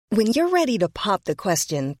When you're ready to pop the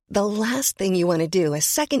question, the last thing you want to do is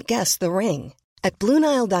second-guess the ring. At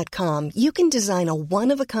BlueNile.com, you can design a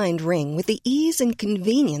one-of-a-kind ring with the ease and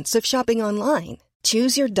convenience of shopping online.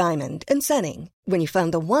 Choose your diamond and setting. When you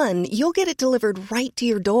find the one, you'll get it delivered right to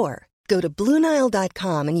your door. Go to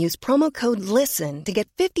BlueNile.com and use promo code LISTEN to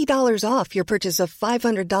get $50 off your purchase of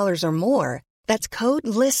 $500 or more. That's code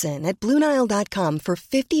LISTEN at BlueNile.com for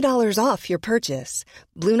 $50 off your purchase.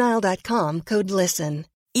 BlueNile.com, code LISTEN.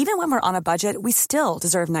 Even when we're on a budget, we still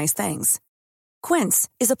deserve nice things. Quince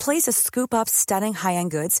is a place to scoop up stunning high-end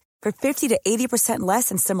goods for 50 to 80% less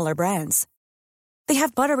than similar brands. They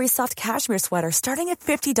have buttery soft cashmere sweaters starting at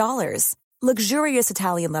 $50, luxurious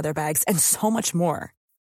Italian leather bags, and so much more.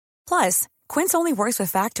 Plus, Quince only works with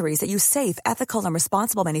factories that use safe, ethical, and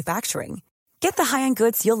responsible manufacturing. Get the high-end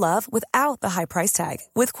goods you'll love without the high price tag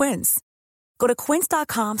with Quince. Go to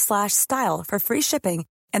quince.com/style for free shipping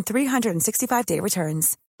and 365-day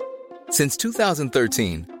returns. Since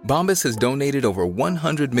 2013, Bombas has donated over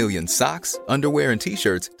 100 million socks, underwear, and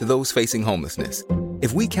T-shirts to those facing homelessness.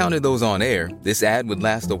 If we counted those on air, this ad would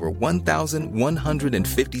last over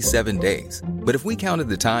 1,157 days. But if we counted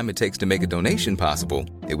the time it takes to make a donation possible,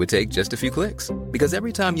 it would take just a few clicks. Because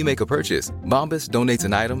every time you make a purchase, Bombas donates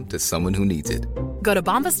an item to someone who needs it. Go to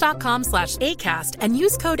bombas.com/ACAST and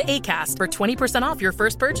use code ACAST for 20% off your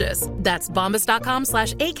first purchase. That's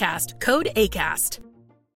bombas.com/ACAST, code ACAST.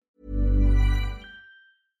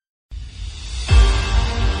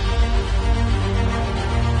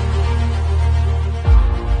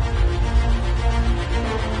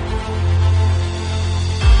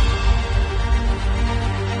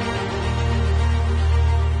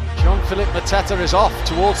 Philip Mateta is off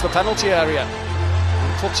towards the penalty area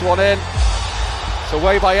and puts one in. It's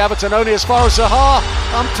away by Everton, only as far as Zaha,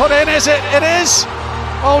 and put in, is it? It is!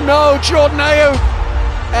 Oh no, Jordan Ayew!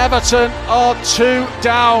 Everton are 2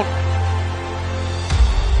 down.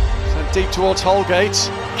 Sent deep towards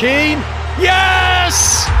Holgate. Keane,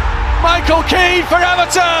 yes! Michael Keane for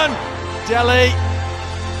Everton! Delhi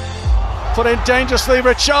put in dangerously,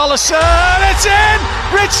 Richarlison, it's in!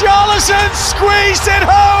 Richarlison squeezed it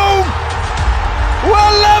home! We're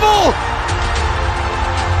level!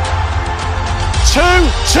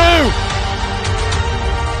 2-2.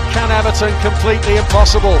 Can Everton complete the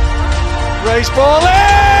impossible? Raise ball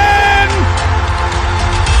in!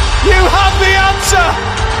 You have the answer!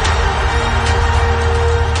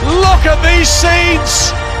 Look at these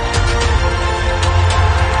scenes!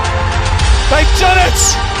 They've done it!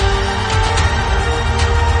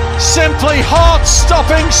 Simply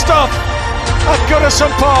heart-stopping stuff at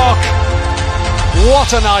Goodison Park.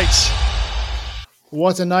 What a night.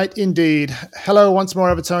 What a night indeed. Hello once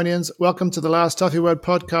more, Evertonians. Welcome to the last Toffee Word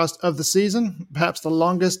podcast of the season. Perhaps the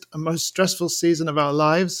longest and most stressful season of our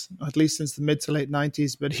lives, at least since the mid to late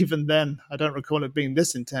 90s. But even then, I don't recall it being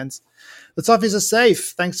this intense. The Toffees are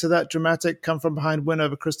safe thanks to that dramatic come-from-behind win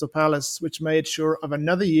over Crystal Palace, which made sure of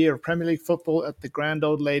another year of Premier League football at the Grand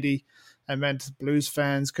Old Lady and meant Blues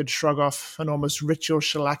fans could shrug off an almost ritual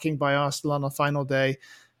shellacking by Arsenal on the final day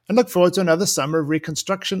and look forward to another summer of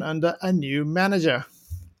reconstruction under a new manager.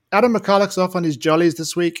 Adam McCulloch's off on his jollies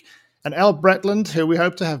this week, and Al Bretland, who we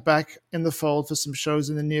hope to have back in the fold for some shows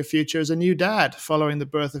in the near future, is a new dad following the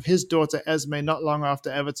birth of his daughter Esme not long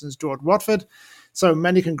after Everton's draw at Watford. So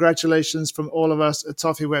many congratulations from all of us at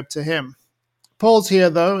Toffee Web to him. Paul's here,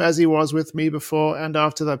 though, as he was with me before and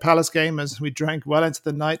after the Palace game, as we drank well into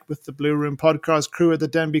the night with the Blue Room podcast crew at the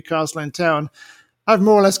Denby Castle in town. I've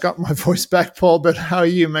more or less got my voice back, Paul, but how are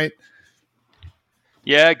you, mate?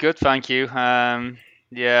 Yeah, good, thank you. Can't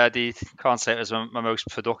say it was my most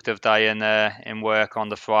productive day in work on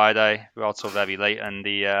the Friday. We were out till very late, and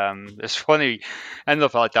it's funny, ended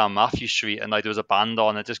up like down Matthew Street, and like there was a band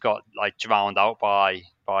on. It just got like drowned out by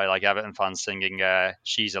like Everton fans singing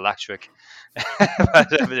 "She's Electric,"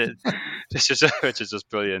 which is just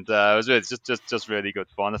brilliant. It was really, just really good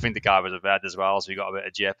fun. I think the guy was a vet as well, so we got a bit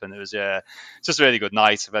of jip, and it was just a really good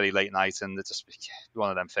night, a very late night, and it's just one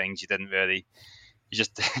of them things you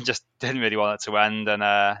just didn't really want it to end, and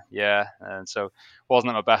and so wasn't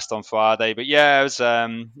at my best on Friday, but it was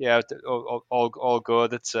all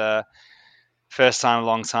good. It's first time in a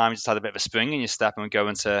long time, you just had a bit of a spring in your step, and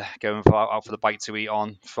going out for the bite to eat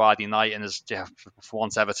on Friday night, and there's for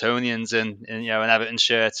once Evertonians in Everton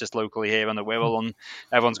shirts just locally here on the Wirral, and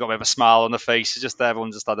everyone's got a bit of a smile on their face.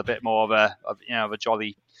 Everyone just had a bit more of a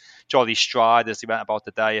jolly stride as they went about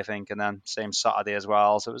the day, I think, and then same Saturday as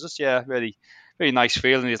well. So it was just really nice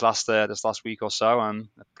feeling this last week or so, and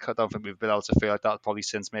I don't think we've been able to feel like that probably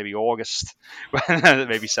since maybe August,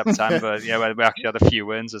 maybe September. When we actually had a few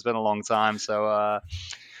wins. It's been a long time, so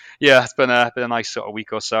yeah, it's been a nice sort of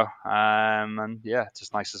week or so, and yeah, it's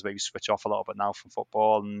just nice to maybe switch off a little bit now from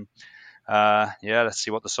football, and yeah, let's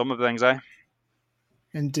see what the summer brings, eh?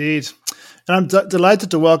 Indeed. And I'm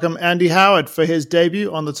delighted to welcome Andy Howard for his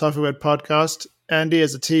debut on the Toffee Word podcast. Andy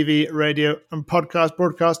is a TV, radio, and podcast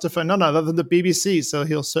broadcaster for none other than the BBC, so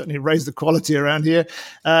he'll certainly raise the quality around here.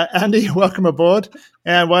 Andy, welcome aboard.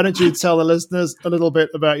 And why don't you tell the listeners a little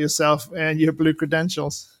bit about yourself and your blue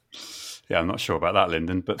credentials? Yeah, I'm not sure about that,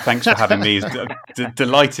 Lyndon, but thanks for having me.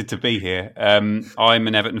 Delighted to be here. I'm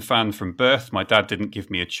an Everton fan from birth. My dad didn't give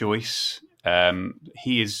me a choice.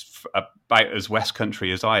 He is about as West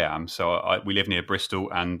Country as I am. So we live near Bristol,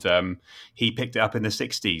 and he picked it up in the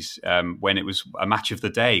 60s when it was a match of the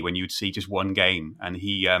day, when you'd see just one game. And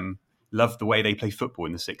he loved the way they play football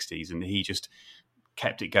in the 60s, and he just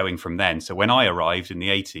kept it going from then. So when I arrived in the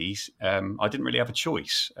 80s, I didn't really have a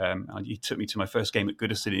choice. He took me to my first game at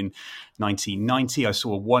Goodison in 1990. I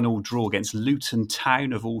saw a 1-1 draw against Luton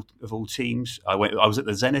Town of all teams. I was at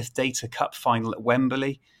the Zenith Data Cup final at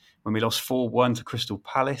Wembley when we lost 4-1 to Crystal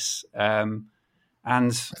Palace. I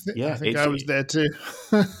think I was there too.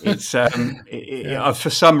 For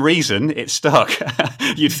some reason, it stuck.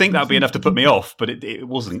 You'd think that'd be enough to put me off, but it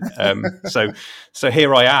wasn't. So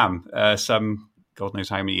here I am, some God knows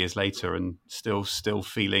how many years later, and still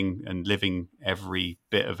feeling and living every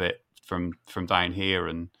bit of it from down here.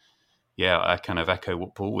 And yeah, I kind of echo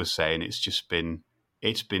what Paul was saying. It's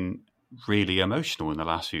been really emotional in the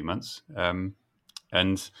last few months.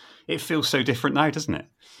 And it feels so different now, doesn't it?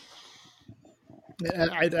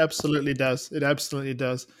 It absolutely does. It absolutely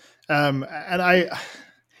does. And I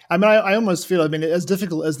almost feel, as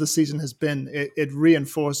difficult as the season has been, it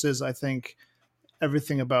reinforces, I think,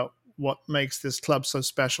 everything about what makes this club so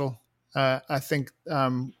special. I think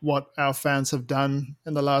what our fans have done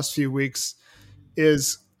in the last few weeks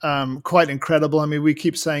is quite incredible. I mean, we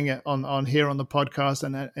keep saying it on here on the podcast,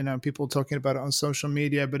 and people talking about it on social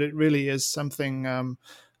media, but it really is something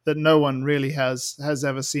that no one really has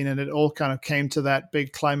ever seen, and it all kind of came to that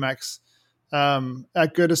big climax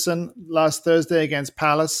at Goodison last Thursday against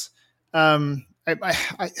Palace. None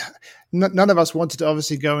of us wanted to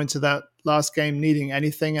obviously go into that last game needing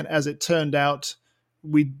anything, and as it turned out,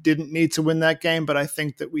 we didn't need to win that game, but I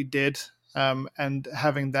think that we did. And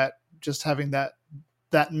having that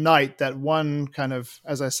night, that one kind of,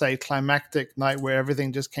 as I say, climactic night where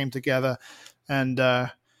everything just came together and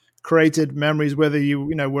created memories. Whether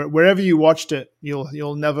wherever you watched it,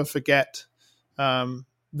 you'll never forget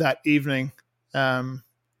that evening.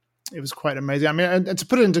 It was quite amazing. I mean, and to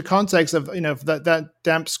put it into context of that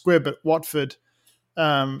damp squib at Watford,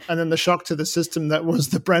 and then the shock to the system that was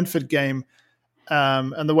the Brentford game,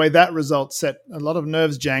 and the way that result set a lot of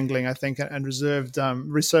nerves jangling, I think, and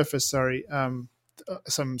resurfaced.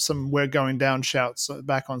 Some we're going down shouts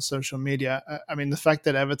back on social media. I mean, the fact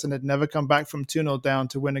that Everton had never come back from 2-0 down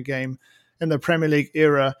to win a game in the Premier League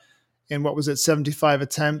era in 75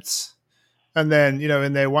 attempts. And then,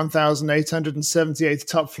 in their 1,878th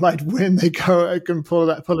top flight win, they can pull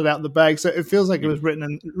it out the bag. So it feels like it was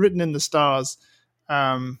written in the stars.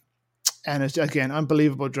 And it's, again,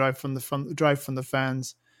 unbelievable drive from the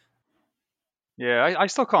fans. Yeah, I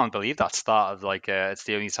still can't believe that start of it's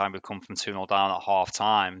the only time we've come from 2-0 down at half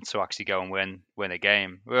time to actually go and win a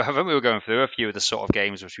game. I think we were going through a few of the sort of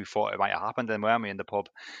games which we thought it might have happened in, weren't we, in the pub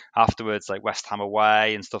afterwards, like West Ham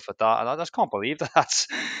away and stuff like that. And I just can't believe that.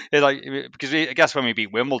 Because I guess when we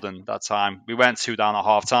beat Wimbledon that time, we went 2 down at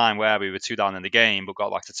half time, where we were 2 down in the game, but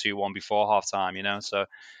got back to 2-1 before half time. So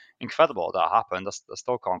incredible that happened. I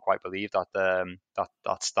still can't quite believe that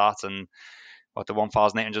that start. And the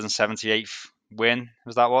 1,878th win,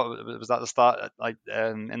 was that the start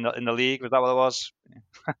in the league? Was that what it was?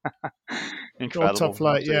 Incredible. Top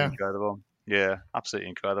flight, yeah. Incredible. Yeah, absolutely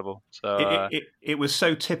incredible. So it was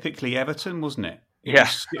so typically Everton, wasn't it?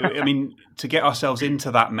 I mean, to get ourselves into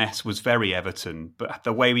that mess was very Everton, but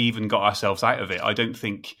the way we even got ourselves out of it,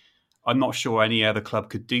 I'm not sure any other club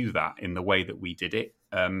could do that in the way that we did it.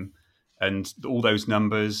 And all those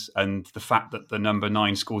numbers, and the fact that the number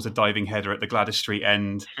 9 scores a diving header at the Gladys Street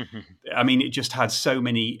end. I mean, it just had so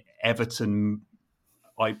many Everton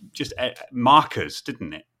markers,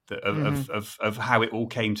 didn't it, of how it all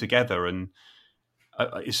came together. And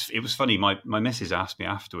it was funny. My missus asked me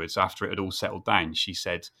afterwards, after it had all settled down, she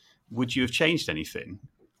said, "Would you have changed anything?"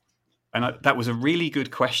 And that was a really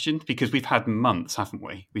good question, because we've had months, haven't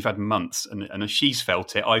we? We've had months, and she's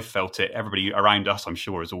felt it, I've felt it, everybody around us, I'm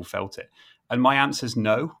sure, has all felt it. And my answer's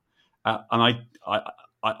no. And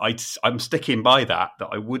I'm sticking by that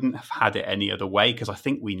I wouldn't have had it any other way, because I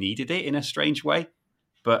think we needed it in a strange way.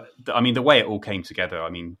 But I mean, the way it all came together, I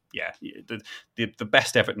mean, yeah, the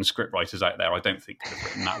best Everton scriptwriters out there, I don't think could have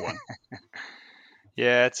written that one.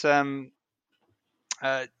 Yeah, it's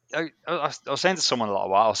I was saying to someone a little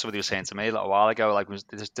while, or somebody was saying to me a little while ago, like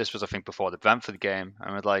this was I think before the Brentford game,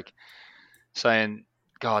 and we're like saying,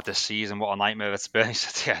 God, this season, what a nightmare it's been. He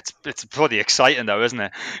said, yeah, it's pretty exciting though, isn't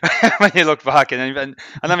it? When you look back and then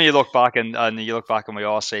when you look back and you look back and we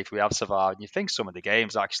are safe, we have survived. And you think some of the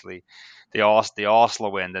games actually, the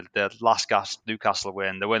Arsenal win, the last Newcastle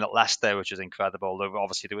win, the win at Leicester, which is incredible.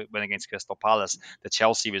 Obviously the win against Crystal Palace, the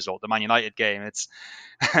Chelsea result, the Man United game. It's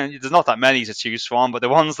there's not that many to choose from, but the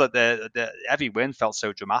ones that every win felt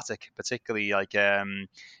so dramatic, particularly like in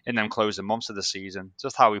them closing months of the season.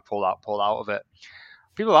 Just how we pull out of it.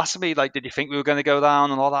 People ask me, like, did you think we were going to go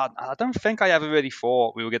down and all that? I don't think I ever really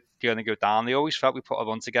thought we were going to go down. They always felt we put a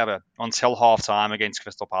run together until half-time against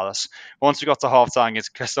Crystal Palace. Once we got to half-time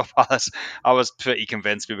against Crystal Palace, I was pretty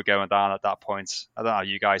convinced we were going down at that point. I don't know how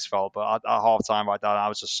you guys felt, but at half-time right there, I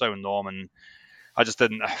was just so numb, and I just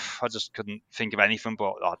couldn't think of anything,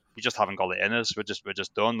 but we just haven't got it in us. We're just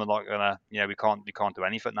done. We're not going to, we can't do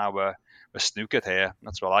anything now. We're snookered here.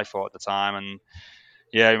 That's what I thought at the time, and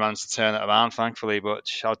yeah, we managed to turn it around, thankfully. But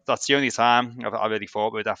that's the only time I really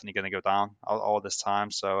thought we were definitely going to go down all this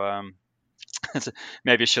time. So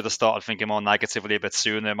maybe I should have started thinking more negatively a bit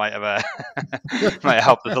sooner. It might have might have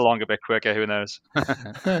helped us along a bit quicker. Who knows?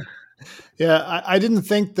 Yeah, I didn't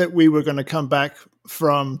think that we were going to come back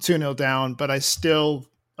from 2-0 down, but I still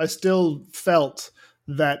felt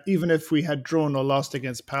that even if we had drawn or lost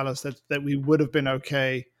against Palace, that we would have been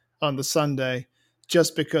okay on the Sunday.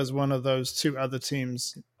 Just because one of those two other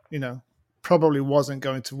teams, probably wasn't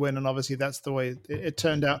going to win, and obviously that's the way it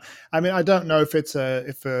turned out. I mean, I don't know if it's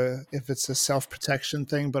a self-protection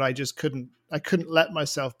thing, but I couldn't let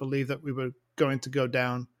myself believe that we were going to go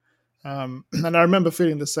down. And I remember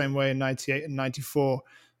feeling the same way in '98 and '94.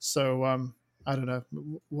 So I don't know,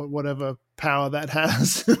 whatever power that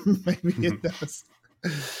has, maybe it does.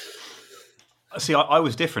 See, I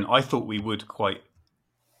was different. I thought we would quite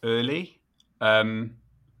early. In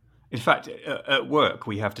fact, at work,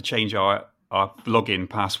 we have to change our login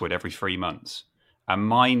password every 3 months. And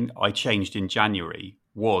mine, I changed in January,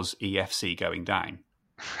 was EFC going down.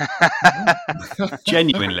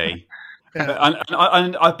 Genuinely. Yeah.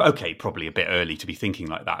 And okay, probably a bit early to be thinking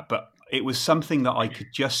like that, but it was something that I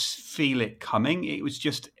could just feel it coming. It was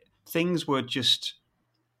just, things were just...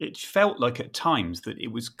 It felt like at times that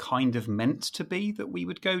it was kind of meant to be that we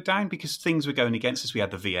would go down because things were going against us. We had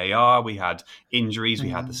the VAR, we had injuries, we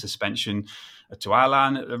had the suspension to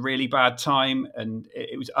Alan at a really bad time, and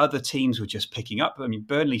it was other teams were just picking up. I mean,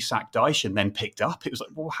 Burnley sacked Dyche and then picked up. It was like,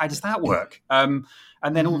 well, how does that work? And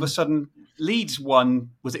then all of a sudden, Leeds won,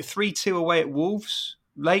 was it 3-2 away at Wolves?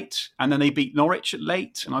 Late, and then they beat Norwich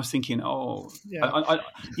late, and I was thinking, I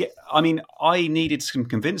mean, I needed some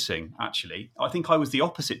convincing. Actually, I think I was the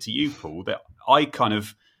opposite to you, Paul. That I kind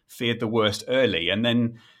of feared the worst early, and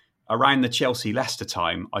then around the Chelsea-Leicester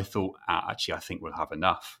time, I thought, actually, I think we'll have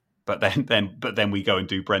enough. But then we go and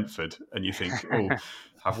do Brentford, and you think, oh,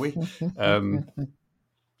 have we?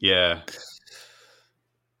 Yeah.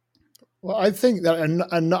 Well, I think that,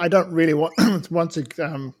 and I don't really want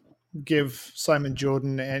to. Give Simon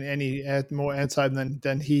Jordan any more airtime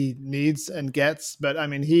than he needs and gets, but I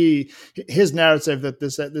mean his narrative that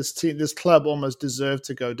this club almost deserved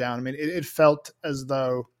to go down. I mean it felt as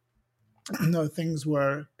though things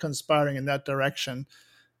were conspiring in that direction.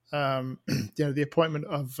 The appointment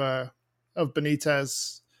of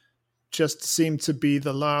Benitez just seemed to be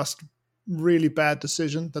the last really bad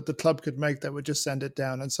decision that the club could make that would just send it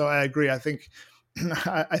down. And so I agree. I think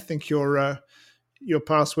your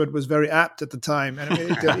password was very apt at the time, and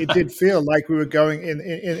it did feel like we were going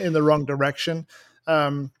in the wrong direction.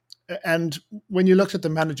 And when you looked at the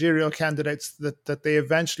managerial candidates that they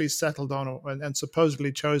eventually settled on and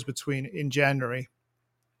supposedly chose between in January,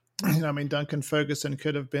 I mean, Duncan Ferguson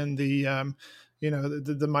could have been the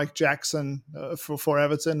Mike Jackson for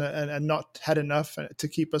Everton and not had enough to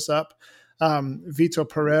keep us up. Vitor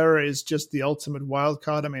Pereira is just the ultimate wild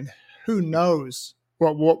card. I mean, who knows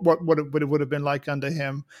what it would have been like under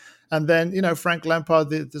him. And then, Frank Lampard,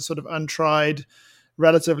 the sort of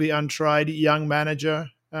relatively untried young manager,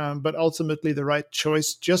 but ultimately the right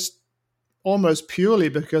choice, just almost purely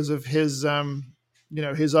because of his,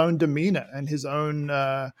 his own demeanor and his own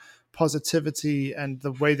positivity and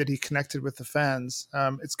the way that he connected with the fans.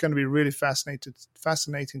 It's going to be really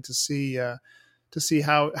fascinating to see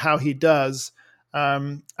how he does. I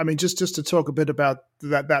mean, just to talk a bit about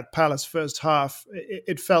that Palace first half,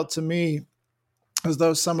 it felt to me as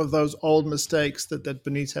though some of those old mistakes that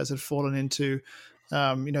Benitez had fallen into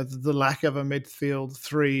the lack of a midfield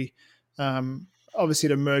three. Obviously,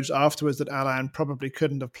 it emerged afterwards that Allan probably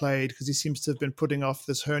couldn't have played because he seems to have been putting off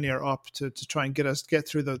this hernia op to try and get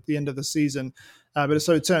through the end of the season. But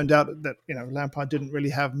so it turned out that Lampard didn't really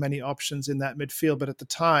have many options in that midfield. But at the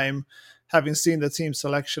time, having seen the team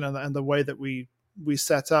selection and the way that we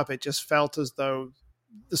set up, it just felt as though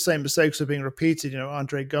the same mistakes are being repeated.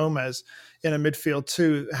 Andre Gomez in a midfield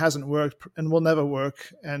two hasn't worked and will never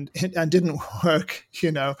work and didn't work.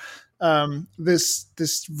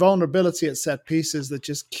 This vulnerability at set pieces that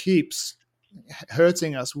just keeps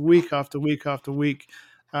hurting us week after week after week.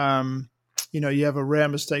 You have a rare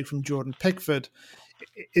mistake from Jordan Pickford.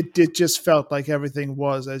 It just felt like everything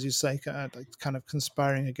was, as you say, kind of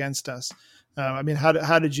conspiring against us. How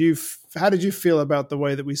did you feel about the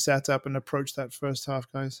way that we set up and approached that first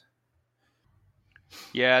half, guys?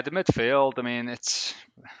 Yeah, the midfield.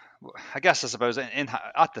 I suppose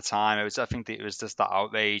at the time I think it was just that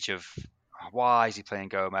outrage of why is he playing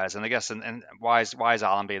Gomez, and I guess and why is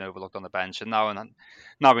Allan being overlooked on the bench, and now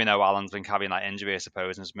we know Allan's been carrying that injury, I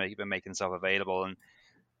suppose, and has been making himself available, and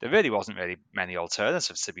there really wasn't really many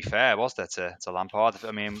alternatives, to be fair, was there, to Lampard? It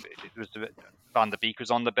was Van der Beek was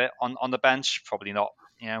on the bench, probably not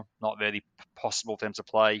really possible for him to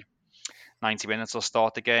play 90 minutes or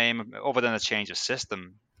start the game, other than a change of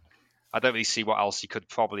system. I don't really see what else he could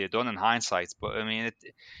probably have done in hindsight, but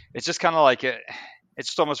it's just kind of like it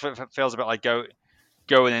just almost feels a bit like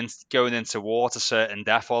going into war to certain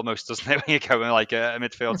death almost, doesn't it? When you're going like a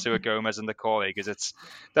midfield to a Gomez and Doucouré, because it's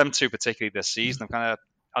them two particularly this season have kind of,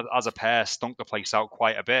 as a pair, stunk the place out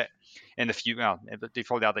quite a bit in the few. Well, they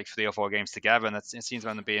probably had like 3 or 4 games together, and it seems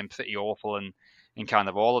to be pretty awful in kind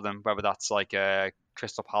of all of them. Whether that's like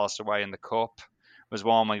Crystal Palace away in the cup was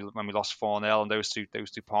one when we lost 4-0, and those two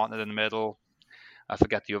partnered in the middle. I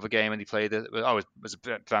forget the other game when he played it. It was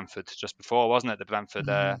Brentford just before, wasn't it? The Brentford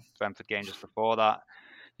game just before that.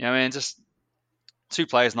 Just two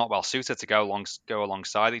players not well suited to go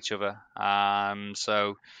alongside each other.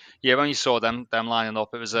 So yeah, when you saw them lining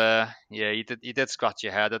up, it was you did scratch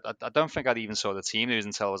your head. I don't think I'd even saw the team news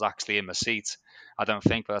until I was actually in my seat. I don't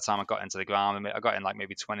think by the time I got into the ground, I got in like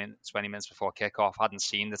maybe 20 minutes before kickoff. Hadn't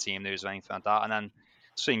seen the team news or anything like that, and then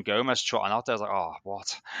seeing Gomez trotting out there, I was like, oh,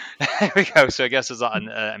 what? Here we go. So I guess there's that an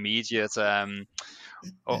immediate sort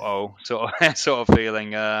of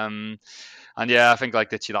feeling. And yeah, I think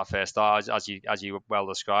like literally that first start, as you well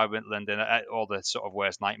described it, Lyndon, all the sort of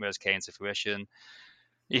worst nightmares came to fruition.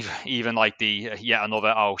 Even like the yet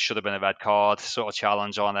another should have been a red card sort of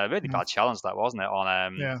challenge on a really bad challenge, that wasn't it, on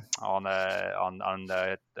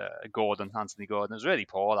Anthony Gordon. It was really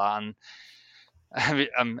poor, that. And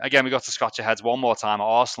again, we got to scratch our heads one more time at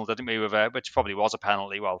Arsenal, didn't we? Which probably was a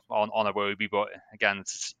penalty, on Iwobi, but again,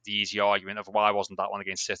 it's the easy argument of why wasn't that one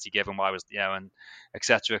against City given? Why was and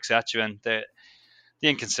etc. And the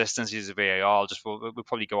inconsistencies of VAR we'll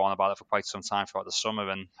probably go on about it for quite some time throughout the summer,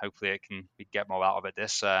 and hopefully we get more out of it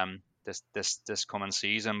this coming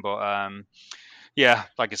season. But yeah,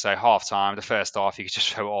 like I say, half time, the first half, you could just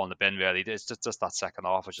throw it all in the bin. Really, it's just that second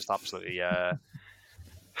half was just absolutely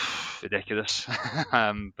ridiculous.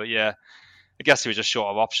 But yeah, I guess he was just short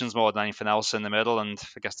of options more than anything else in the middle, and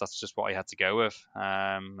I guess that's just what he had to go with,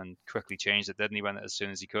 and quickly changed it, didn't he, as soon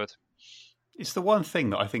as he could. It's the one thing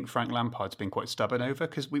that I think Frank Lampard's been quite stubborn over,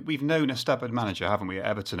 because we've known a stubborn manager, haven't we, at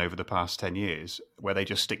Everton over the past 10 years, where they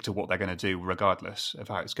just stick to what they're going to do regardless of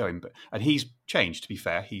how it's going. And he's changed, to be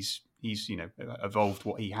fair. He's evolved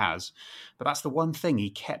what he has. But that's the one thing he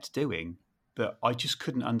kept doing that I just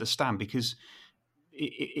couldn't understand, because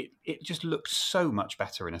it just looks so much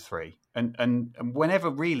better in a 3. And whenever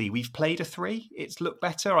really we've played a 3, it's looked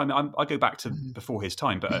better. I go back to before his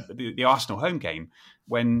time, but at the Arsenal home game,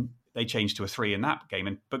 when they changed to a 3 in that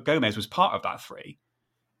game, but Gomez was part of that 3.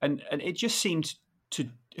 And it just seemed to,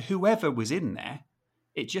 whoever was in there,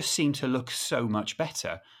 it just seemed to look so much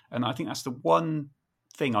better. And I think that's the one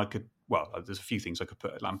thing there's a few things I could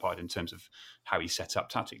put at Lampard in terms of how he's set up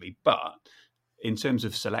tactically. But in terms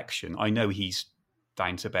of selection, I know he's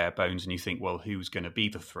down to bare bones, and you think, well, who's going to be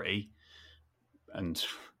the 3? And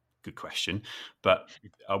good question. But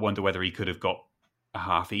I wonder whether he could have got a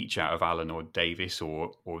half each out of Allan or Davis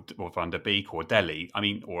or Van der Beek or Dele,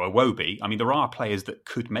 or Iwobi. There are players that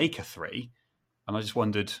could make a 3. And I just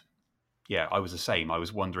wondered, I was the same. I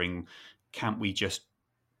was wondering, can't we just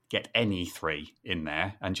get any 3 in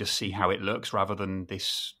there and just see how it looks, rather than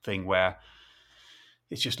this thing where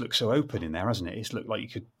it just looks so open in there, hasn't it? It's looked like you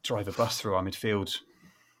could drive a bus through our midfield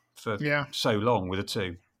for so long with a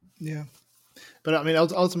 2. Yeah. But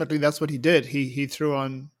ultimately that's what he did. He threw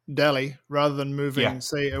on Delhi rather than moving,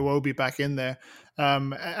 say, Iwobi back in there.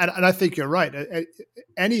 And I think you're right.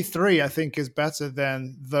 Any three, I think, is better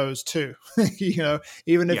than those two.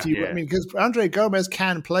 Even if because Andre Gomez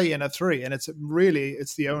can play in a three, and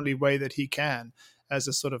it's the only way that he can, as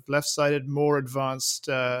a sort of left-sided, more advanced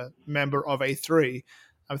member of a three.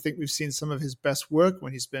 I think we've seen some of his best work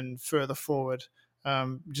when he's been further forward,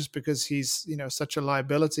 just because he's such a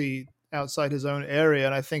liability outside his own area.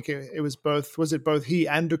 And I think it was both he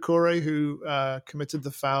and Doucouré who committed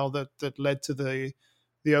the foul that led to the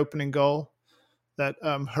opening goal, that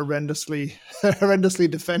horrendously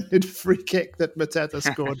defended free kick that Mateta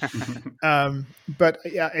scored. But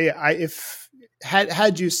if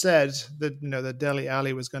had you said that that Dele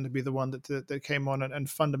Alli was going to be the one that came on and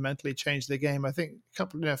fundamentally changed the game, I think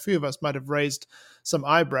a few of us might have raised some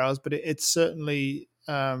eyebrows, but it certainly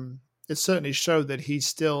showed that he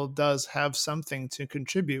still does have something to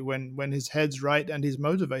contribute when his head's right and he's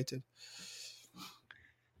motivated.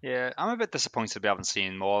 Yeah, I'm a bit disappointed we haven't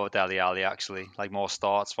seen more of Dele Alli, actually, like more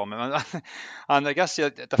starts from him. And I guess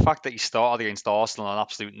the fact that he started against Arsenal an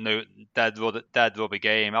absolute dead rubber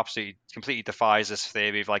game absolutely completely defies this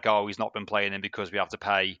theory of like, oh, he's not been playing him because we have to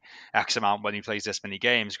pay X amount when he plays this many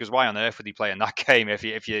games. Because why on earth would he play in that game if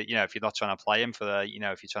you're not trying to play him for if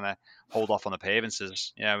you're trying to hold off on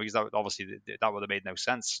appearances? Because that would have made no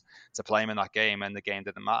sense to play him in that game, and the game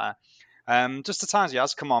didn't matter. Just the times he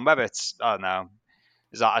has come on, whether it's, I don't know,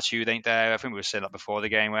 his attitude ain't there. I think we were saying that before the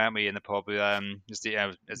game, weren't we, in the pub? Is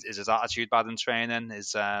his attitude bad in training?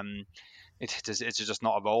 Is it just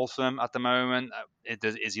not a role for him at the moment?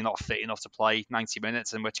 Is he not fit enough to play 90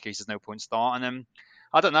 minutes, in which case there's no point starting him?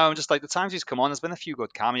 I don't know. Just like the times he's come on, there's been a few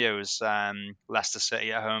good cameos. Leicester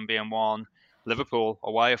City at home being one. Liverpool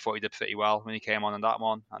away, I thought he did pretty well when he came on in that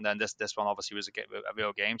one. And then this one obviously was a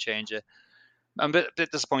real game changer. I'm a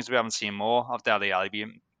bit disappointed we haven't seen more of Dele Alli.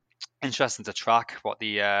 Interesting to track what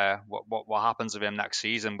what happens with him next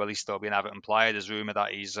season. Will he still be an Everton player? There's rumour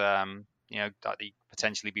that he's that he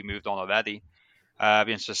potentially be moved on already.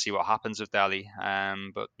 Be interested to see what happens with Dele.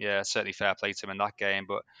 But yeah, certainly fair play to him in that game.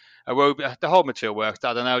 But the whole midfield worked.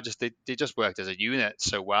 I don't know, they just worked as a unit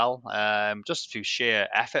so well. Just through sheer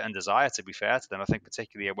effort and desire, to be fair to them. I think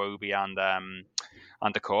particularly Iwobi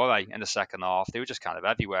and Doucouré in the second half, they were just kind of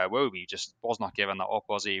everywhere. Iwobi just was not giving that up,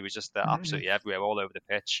 was he? He was just absolutely everywhere, all over the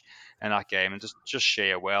pitch in that game, and just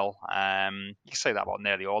sheer will. You can say that about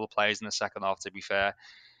nearly all the players in the second half, to be fair.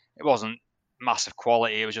 It wasn't massive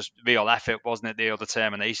quality, it was just real effort, wasn't it? Real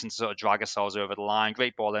determination to sort of drag ourselves over the line.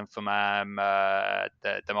 Great ball in from Demarai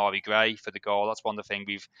Gray for the goal. That's one of the things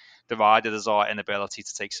we've derided as our inability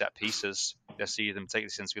to take set pieces this season, particularly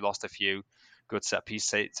since we lost a few good set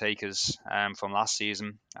piece takers from last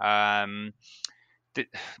season.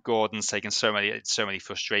 Gordon's taken so many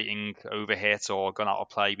frustrating overhits or gone out of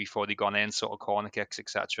play before they gone in, sort of corner kicks,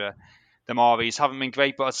 etc. Demarais haven't been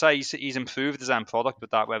great, but I'd say he's improved his end product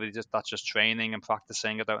with that. Whether that's just training and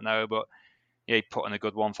practicing, I don't know. But yeah, he put in a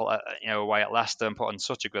good one for away at Leicester, and put in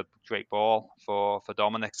such a great ball for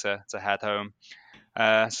Dominic to head home.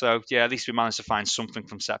 So yeah, at least we managed to find something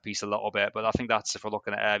from set piece a little bit. But I think that's, if we're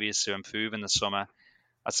looking at areas to improve in the summer,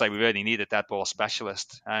 I'd say we really need a dead ball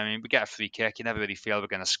specialist. I mean, we get a free kick, you never really feel we're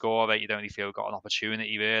going to score it. You don't really feel we've got an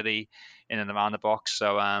opportunity really in and around the box.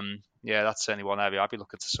 So yeah, that's certainly one area I'd be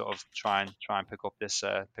looking to sort of try and pick up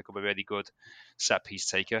a really good set piece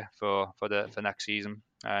taker for next season,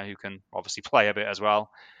 who can obviously play a bit as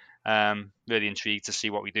well. Really intrigued to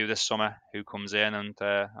see what we do this summer, who comes in, and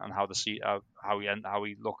how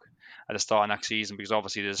we look at the start of next season, because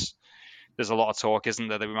obviously there's a lot of talk, isn't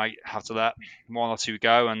there, that we might have to let one or two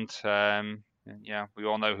go, and we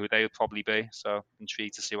all know who they would probably be. So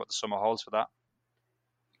intrigued to see what the summer holds for that.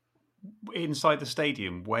 Inside the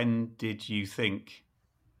stadium, when did you think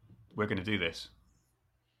we're going to do this?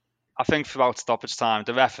 I think throughout stoppage time,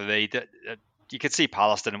 the referee, you could see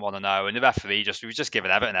Palace didn't want to know, and the referee was just giving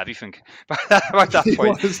Everton everything. By that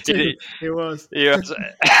point, he was.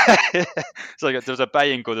 So there was a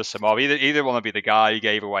baying Goodison mob. Either want to be the guy who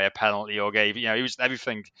gave away a penalty or gave, he was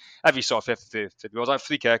everything, every sort of 50-50. It was like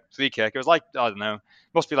free kick. It was like, I don't know,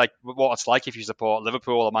 must be like what it's like if you support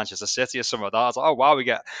Liverpool or Manchester City or something like that. I was like, oh wow, we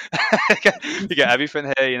get you get everything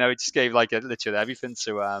here. It just gave like literally everything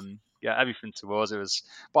to everything to us. It was,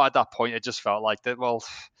 but at that point, it just felt like that. Well,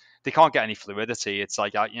 they can't get any fluidity. It's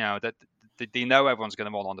like, that they know everyone's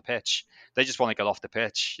going to run on the pitch. They just want to get off the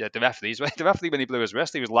pitch. Yeah, the referee, when he blew his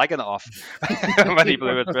wrist, he was legging it off when he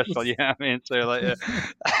blew his wrist. You know what I mean? So like,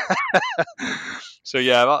 so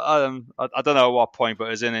yeah, I don't know at what point, but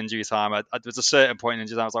it was in injury time. There was a certain point in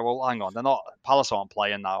injury time. I was like, well, hang on, Palace aren't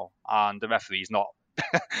playing now, and the referee's not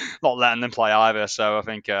not letting them play either. So I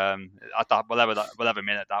think at that whatever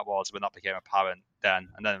minute that was when that became apparent, then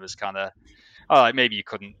it was kind of, all right, maybe you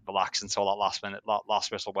couldn't relax until that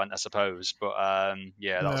last whistle went, I suppose. But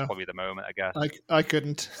that was probably the moment, I guess. I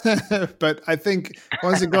couldn't, but I think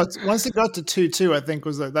once it got to 2-2, I think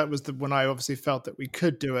that was the when I obviously felt that we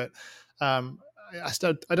could do it. I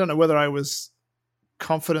don't know whether I was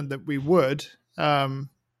confident that we would.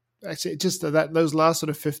 Actually, just that those last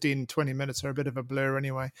sort of 15-20 minutes are a bit of a blur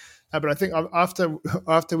anyway. But I think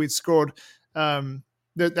after we'd scored,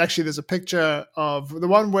 there's a picture of the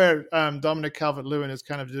one where Dominic Calvert-Lewin is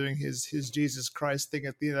kind of doing his Jesus Christ thing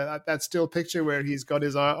at the that still picture where he's got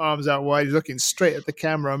his arms out wide, he's looking straight at the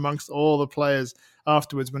camera amongst all the players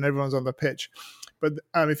afterwards when everyone's on the pitch. But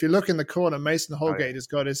if you look in the corner, Mason Holgate has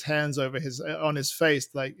got his hands on his face,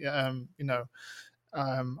 like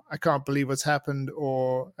I can't believe what's happened,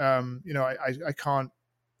 or I can't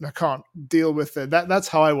deal with it. That's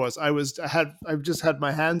how I was. I've just had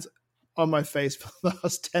my hands on my face for the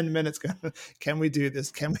last 10 minutes going, can we do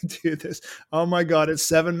this? Can we do this? Oh my God, it's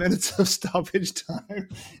 7 minutes of stoppage time.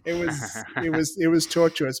 It was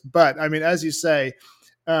torturous. But I mean, as you say,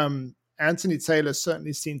 Anthony Taylor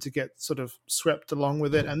certainly seemed to get sort of swept along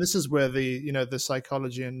with it. And this is where the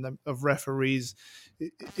psychology of referees,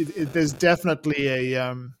 there's definitely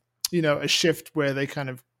a shift where they kind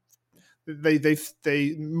of,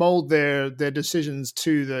 they mold their decisions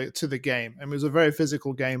to the game. I mean, it was a very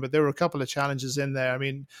physical game, but there were a couple of challenges in there. I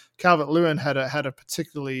mean, Calvert-Lewin had a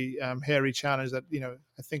particularly hairy challenge that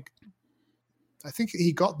I think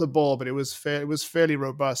he got the ball, but it was fairly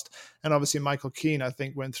robust. And obviously Michael Keane, I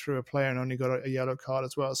think, went through a player and only got a yellow card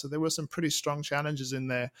as well. So there were some pretty strong challenges in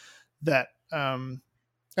there that.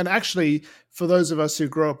 And actually, for those of us who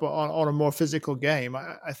grew up on a more physical game,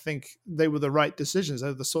 I think they were the right decisions. They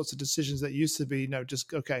were the sorts of decisions that used to be,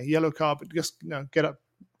 just, okay, yellow card, but just get up,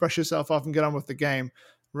 brush yourself off and get on with the game,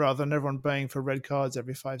 rather than everyone baying for red cards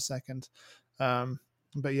every 5 seconds.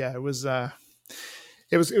 But yeah, it was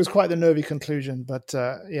quite the nervy conclusion. But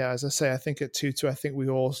as I say, I think at 2-2, I think we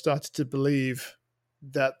all started to believe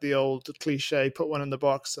that the old cliche, put one in the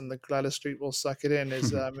box and the Gladys Street will suck it in,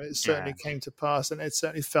 is it certainly came to pass, and it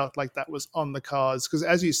certainly felt like that was on the cards. Because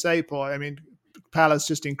as you say, Paul, I mean, Palace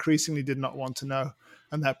just increasingly did not want to know,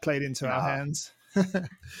 and that played into our hands.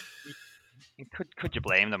 Could you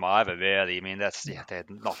blame them either, really? I mean, they had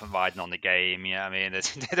nothing riding on the game. Yeah, I mean,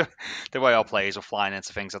 the way our players were flying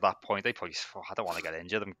into things at that point, they probably, I don't want to get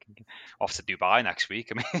injured. I'm off to Dubai next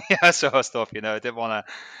week. I mean, sort of stuff, didn't want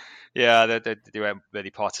to. Yeah, they weren't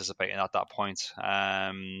really participating at that point.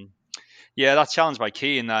 That challenge by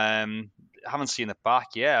Keane, haven't seen it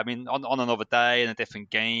back. Yeah, I mean, on another day in a different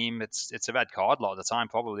game, it's a red card a lot of the time,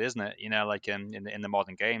 probably, isn't it? Like in the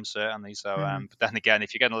modern game, certainly. So, but then again,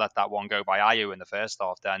 if you're going to let that one go by Ayew in the first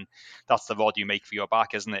half, then that's the rod you make for your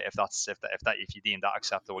back, isn't it? If you deem that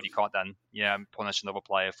acceptable, you can't then punish another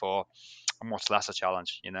player for a much lesser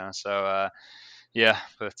challenge. So.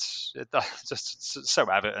 But that's just so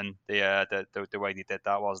Everton, the way they did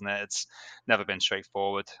that, wasn't it? It's never been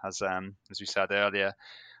straightforward, as we said earlier.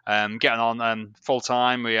 Getting on full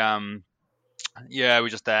time, we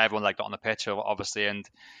just there. Everyone got on the pitch, obviously, and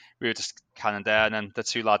we were just kind of there. And then the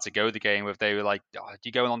two lads that go the game with, they were like, "Oh, are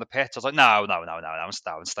you going on the pitch?" I was like, "No,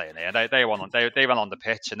 I'm staying here." They went on the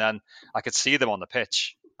pitch, and then I could see them on the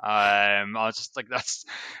pitch. I was just like,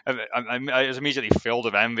 I was immediately filled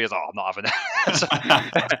with envy. I was like, I'm not having it. So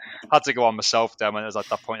I had to go on myself then when it was at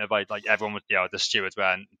that point of like everyone would, the stewards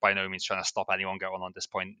weren't by no means trying to stop anyone going on this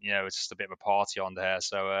point. It's just a bit of a party on there.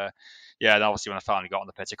 So and obviously when I finally got on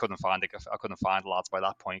the pitch, I couldn't find the lads by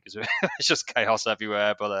that point because it's just chaos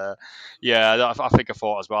everywhere. But I think I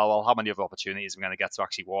thought as well, how many other opportunities am I going to get to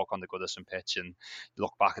actually walk on the Goodison pitch and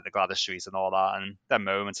look back at the Gladys Street and all that, and them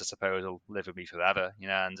moments I suppose will live with me forever.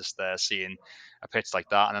 And just seeing a pitch like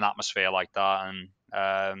that and an atmosphere like that,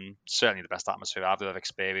 and certainly the best atmosphere I've ever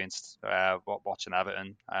experienced watching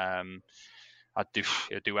Everton. I'd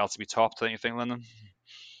do well to be top, don't you think, Lyndon?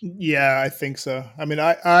 Yeah, I think so. I mean,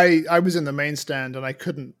 I was in the main stand and I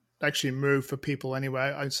couldn't actually move for people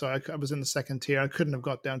anyway. I was in the second tier. I couldn't have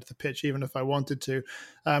got down to the pitch even if I wanted to.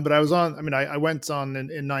 But I was on. I mean, I went on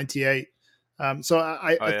in '98. So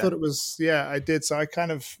I thought it was, I did. So I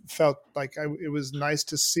kind of felt like it was nice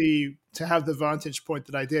to have the vantage point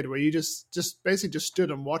that I did, where you just basically just stood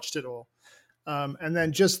and watched it all. And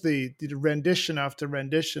then just the rendition after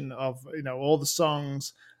rendition of, all the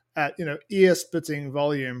songs at, ear-splitting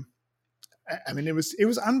volume. I mean, it was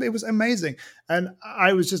amazing. And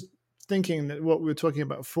I was just thinking that what we were talking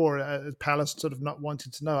about before, Palace sort of not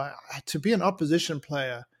wanting to know, to be an opposition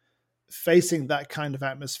player facing that kind of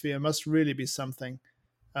atmosphere must really be something,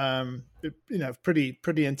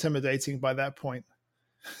 pretty intimidating by that point.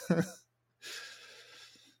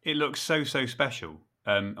 It looks so special.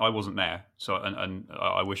 I wasn't there, so and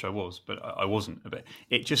I wish I was, but I wasn't. But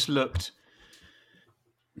it just looked.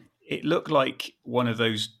 It looked like one of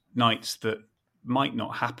those nights that might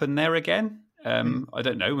not happen there again. I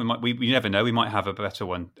don't know. We never know. We might have a better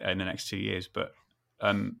one in the next 2 years, but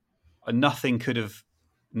nothing could have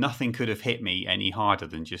hit me any harder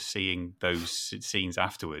than just seeing those scenes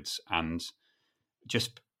afterwards and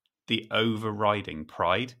just the overriding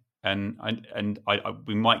pride. And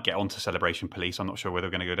we might get onto Celebration Police. I'm not sure whether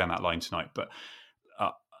we're going to go down that line tonight, but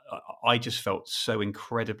I just felt so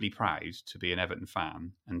incredibly proud to be an Everton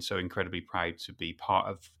fan and so incredibly proud to be part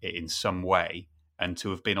of it in some way and to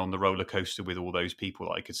have been on the roller coaster with all those people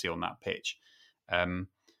that I could see on that pitch. And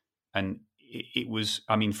it was,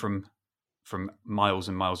 I mean, from miles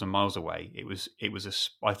and miles and miles away,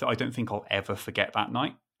 I don't think I'll ever forget that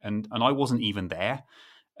night. And I wasn't even there.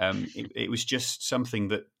 It was just something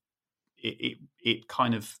that it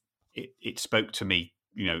kind of spoke to me.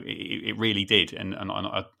 It really did. And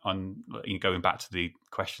I'm going back to the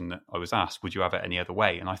question that I was asked, would you have it any other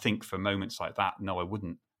way? And I think for moments like that, no, I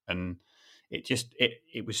wouldn't. And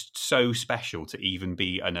it was so special to even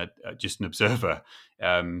be just an observer.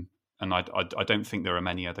 And I don't think there are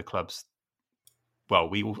many other clubs.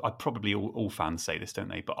 Well, all fans say this, don't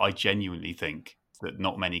they? But I genuinely think that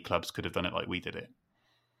not many clubs could have done it like we did it.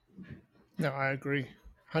 No, I agree.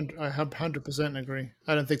 I 100% agree.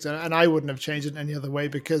 I don't think so. And I wouldn't have changed it any other way,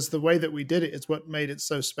 because the way that we did it is what made it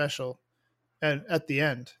so special. And at the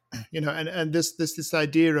end, and this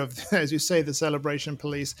idea of, as you say, the Celebration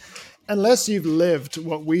Police, unless you've lived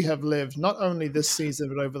what we have lived, not only this season,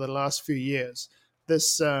 but over the last few years,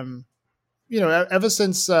 this, ever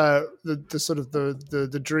since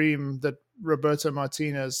the dream that Roberto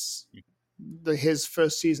Martinez, his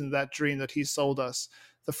first season, that dream that he sold us,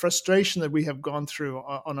 the frustration that we have gone through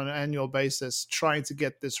on an annual basis, trying to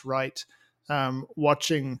get this right,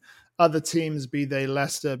 watching other teams, be they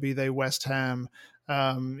Leicester, be they West Ham,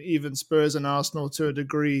 even Spurs and Arsenal to a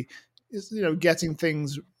degree, getting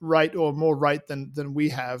things right or more right than we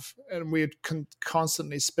have, and we're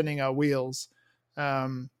constantly spinning our wheels,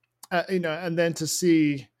 and then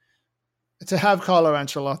to have Carlo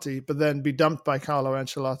Ancelotti, but then be dumped by Carlo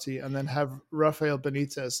Ancelotti, and then have Rafael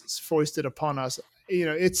Benitez foisted upon us.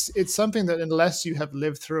 It's something that, unless you have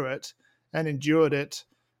lived through it and endured it,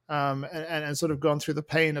 and sort of gone through the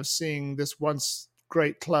pain of seeing this once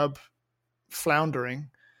great club floundering,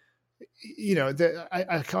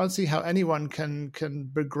 I can't see how anyone can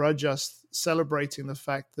begrudge us celebrating the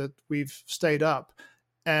fact that we've stayed up.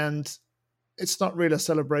 And it's not really a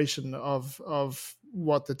celebration of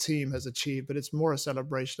what the team has achieved, but it's more a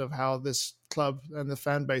celebration of how this club and the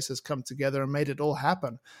fan base has come together and made it all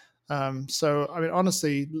happen. So, I mean,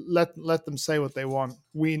 honestly, let them say what they want.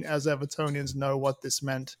 We, as Evertonians, know what this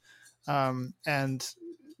meant. And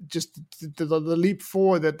just the leap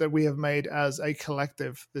forward that we have made as a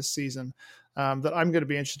collective this season, that I'm going to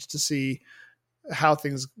be interested to see how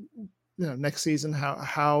things, next season,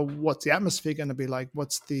 what's the atmosphere going to be like?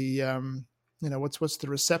 What's the, what's the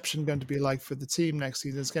reception going to be like for the team next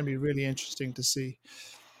season? It's going to be really interesting to see.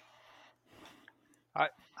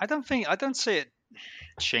 I don't see it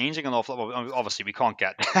changing an awful lot. Obviously, we can't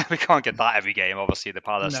get that every game. Obviously, the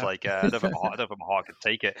Palace, I don't think my heart could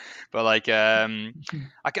take it. But I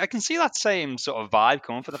can see that same sort of vibe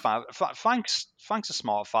coming for the fan. Frank's a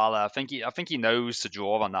smart fella. I think he knows to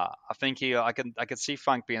draw on that. I could see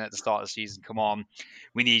Frank being at the start of the season. Come on,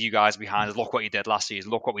 we need you guys behind us. Look what you did last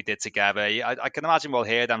season. Look what we did together. I can imagine we'll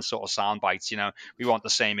hear them sort of sound bites. We want the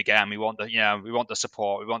same again. We want the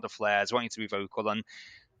support. We want the flares. We want you to be vocal. And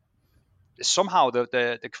somehow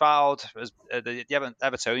the crowd, the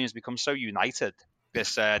Evertonians, become so united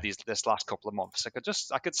this last couple of months.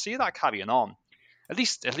 I could see that carrying on, at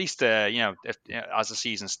least as the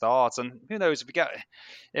season starts. And who knows, if we get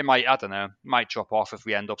it, might drop off if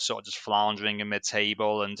we end up sort of just floundering in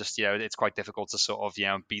mid-table, and just it's quite difficult to sort of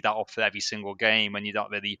beat that up for every single game when you're not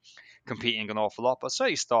really competing an awful lot. But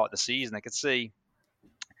certainly start the season, I could see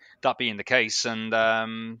that being the case.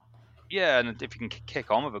 And and if you can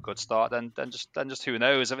kick on with a good start, then just who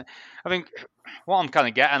knows? I think what I'm kind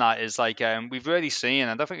of getting at is we've really seen,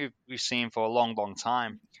 and I don't think we've seen for a long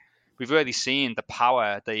time. We've really seen the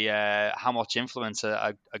power, how much influence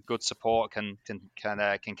a good support can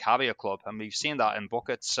carry a club, and we've seen that in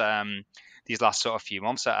buckets these last sort of few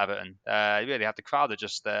months at Everton. You really had the crowd that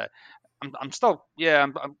just. I'm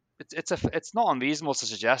it's not unreasonable to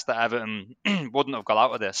suggest that Everton wouldn't have got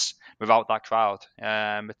out of this without that crowd.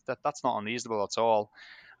 That's not unreasonable at all.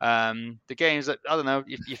 The games that, I don't know,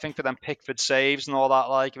 you think for them Pickford saves and all that,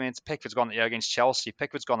 like, I mean, Pickford's gone against Chelsea,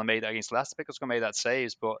 Pickford's gone and made that against Leicester, Pickford's gone and made that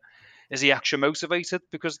saves, but is he extra motivated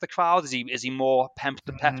because of the crowd? Is he more pepped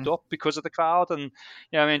up because of the crowd? And,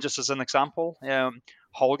 I mean, just as an example,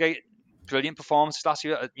 Holgate, brilliant performance last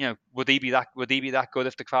year. Would he be that good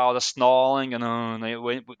if the crowd are snarling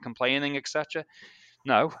and complaining, etc.?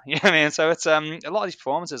 No, I mean, so it's a lot of these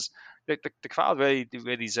performances. The crowd really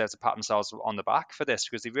deserve to pat themselves on the back for this,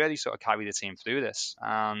 because they really sort of carry the team through this.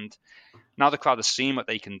 And now the crowd has seen what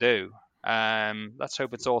they can do. Let's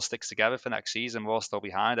hope it all sticks together for next season. We're all still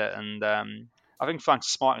behind it, and I think Frank's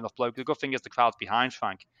a smart enough bloke. The good thing is the crowd's behind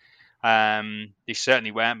Frank. They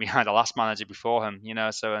certainly weren't behind the last manager before him,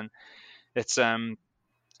 So, and it's and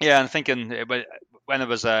thinking when it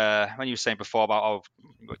was when you were saying before about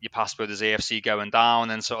your password is AFC going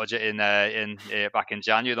down and sort of in back in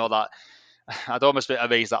January and all that, I'd almost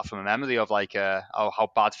erase that from a memory of like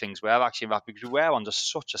how bad things were actually, because we were on just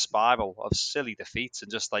such a spiral of silly defeats,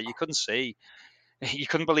 and just like you couldn't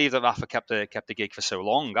believe that Rafa kept the gig for so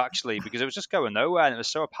long, actually, because it was just going nowhere, and it was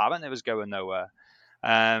so apparent it was going nowhere.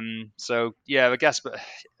 So yeah, I guess,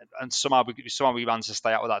 and somehow we managed to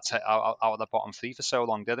stay out of that bottom three for so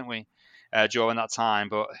long, didn't we? During that time,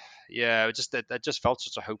 but yeah, it just felt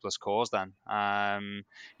such a hopeless cause then. I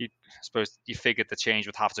suppose you figured the change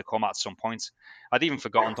would have to come at some point. I'd even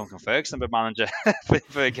forgotten Duncan Ferguson was manager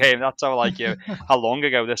for a game. That's how how long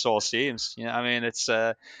ago this all seems. I mean, it's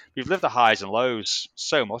we've lived the highs and lows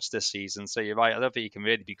so much this season. So you're right. I don't think you can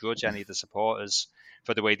really begrudge any of the supporters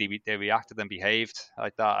for the way they reacted and behaved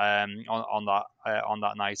like that on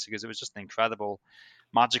that night, because it was just an incredible,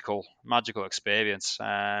 magical experience.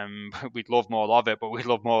 We'd love more of it, but we'd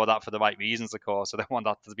love more of that for the right reasons, of course. I don't want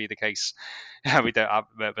that to be the case. We don't have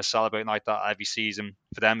we're celebrating like that every season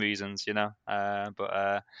for them reasons,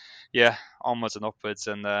 but yeah, onwards and upwards,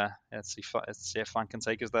 and let's see if Frank can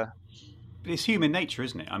take us there. But it's human nature,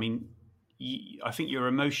 isn't it? I mean, I think your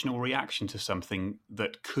emotional reaction to something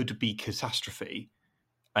that could be catastrophe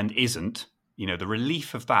and isn't, the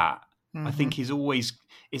relief of that, I think is always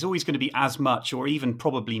going to be as much, or even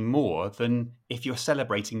probably more, than if you're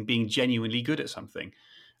celebrating being genuinely good at something.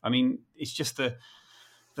 I mean, it's just the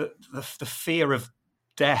fear of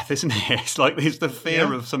death, isn't it? It's like there's the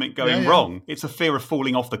fear of something going wrong. It's a fear of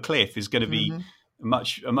falling off the cliff is going to be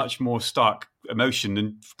a much more stark emotion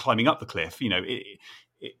than climbing up the cliff.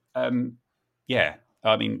 I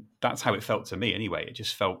mean, that's how it felt to me anyway. It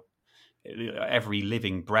just felt, every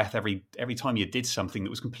living breath, every time you did something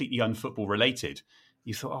that was completely unfootball related,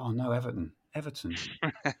 you thought, oh no, Everton.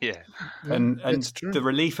 Yeah. And the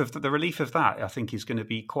relief of that, I think, is going to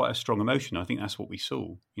be quite a strong emotion. I think that's what we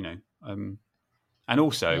saw, and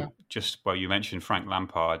also just, you mentioned Frank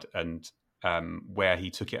Lampard and where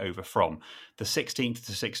he took it over from. The 16th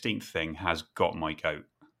to 16th thing has got my goat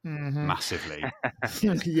massively.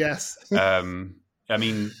 Yes. I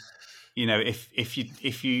mean,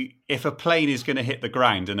 if a plane is going to hit the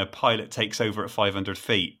ground and a pilot takes over at 500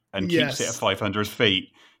 feet and keeps it at 500 feet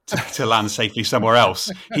to land safely somewhere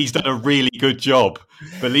else, he's done a really good job.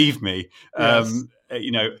 Believe me. Yes.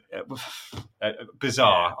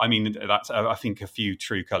 Bizarre. I mean, I think a few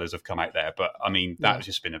true colours have come out there, but I mean, that's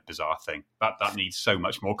just been a bizarre thing. That needs so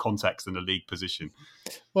much more context than a league position.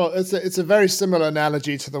 Well, it's a very similar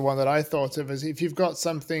analogy to the one that I thought of, as if you've got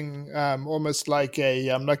something almost like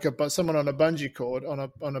someone on a bungee cord on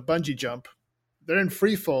a bungee jump. They're in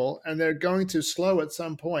free fall and they're going to slow at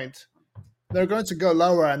some point. They're going to go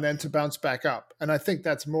lower and then to bounce back up. And I think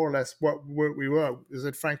that's more or less what we were, is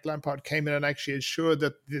that Frank Lampard came in and actually ensured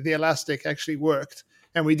that the elastic actually worked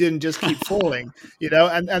and we didn't just keep falling,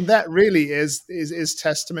 and that really is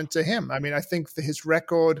testament to him. I mean, I think his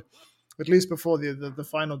record, at least before the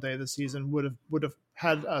final day of the season, would have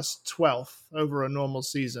had us 12th over a normal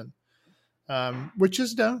season, which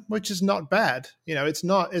is not bad. It's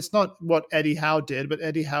not what Eddie Howe did, but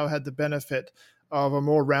Eddie Howe had the benefit of a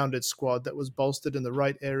more rounded squad that was bolstered in the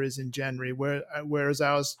right areas in January, whereas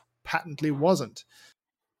ours patently wasn't.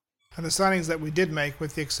 And the signings that we did make,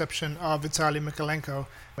 with the exception of Vitaly Mykolenko,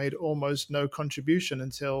 made almost no contribution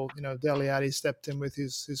until Dele Alli stepped in with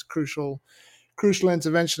his crucial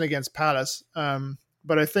intervention against Palace.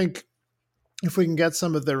 But I think if we can get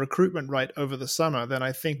some of the recruitment right over the summer, then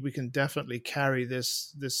I think we can definitely carry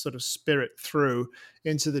this sort of spirit through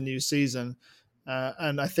into the new season.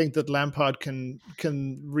 And I think that Lampard can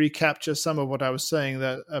recapture some of what I was saying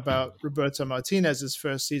about Roberto Martinez's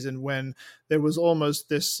first season, when there was almost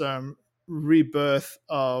this rebirth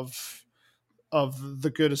of of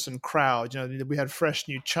the Goodison crowd. We had fresh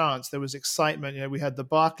new chants. There was excitement. We had the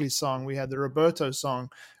Barkley song, we had the Roberto song,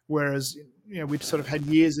 whereas we'd sort of had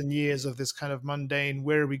years and years of this kind of mundane,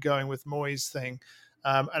 where are we going with Moyes thing.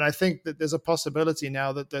 And I think that there's a possibility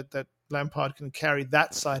now that Lampard can carry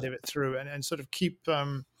that side of it through and sort of keep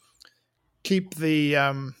the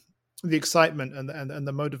excitement and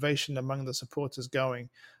the motivation among the supporters going.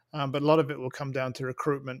 But a lot of it will come down to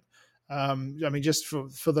recruitment. Just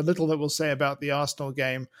for the little that we'll say about the Arsenal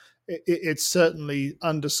game, it's certainly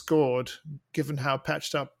underscored, given how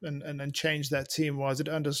patched up and changed that team was. It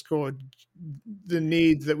underscored the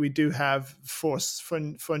need that we do have for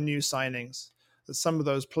new signings. That some of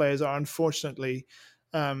those players are unfortunately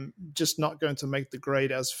just not going to make the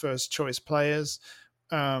grade as first choice players.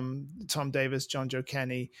 Tom Davis, John Joe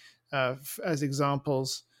Kenny, as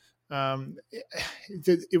examples.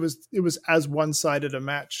 It was as one-sided a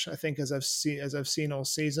match, I think, as I've seen all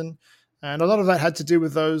season, and a lot of that had to do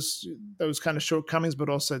with those kind of shortcomings, but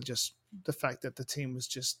also just the fact that the team was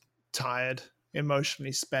just tired,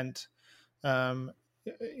 emotionally spent,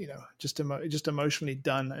 just emotionally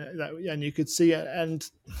done, and you could see it. And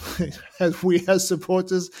as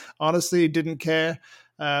supporters, honestly, didn't care.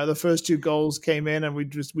 The first 2 goals came in, and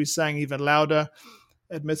we sang even louder.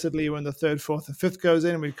 Admittedly, when the 3rd, 4th, and 5th goes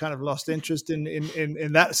in, we've kind of lost interest in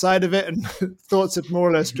that side of it, and thoughts have more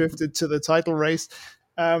or less drifted to the title race.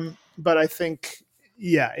 But I think,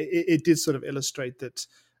 it did sort of illustrate that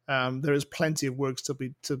there is plenty of work to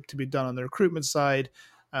be done on the recruitment side,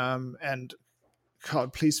 and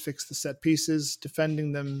God, please fix the set pieces,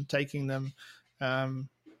 defending them, taking them.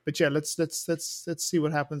 But yeah, let's see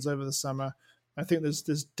what happens over the summer. I think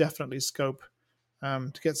there's definitely scope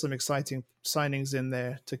to get some exciting signings in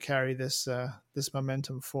there to carry this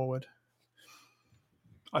momentum forward.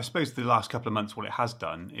 I suppose the last couple of months, what it has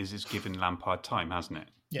done is it's given Lampard time, hasn't it?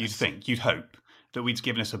 Yes. You'd hope that we'd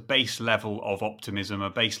given us a base level of optimism, a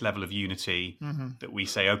base level of unity, that we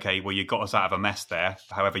say, okay, well, you got us out of a mess there,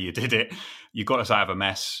 however you did it. You got us out of a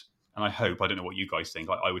mess. And I don't know what you guys think,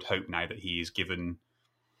 I would hope now that he is given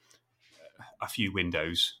a few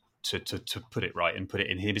windows to put it right and put it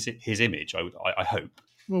in his image. I hope.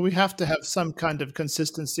 Well, we have to have some kind of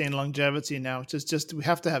consistency and longevity now. Just we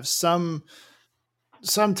have to have some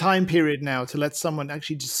time period now to let someone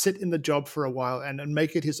actually just sit in the job for a while and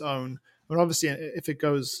make it his own. But obviously, if it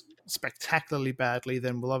goes spectacularly badly,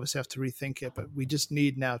 then we'll obviously have to rethink it. But we just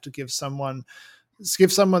need now to give someone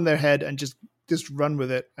their head and just run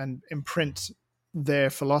with it and imprint their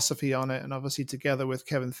philosophy on it. And obviously, together with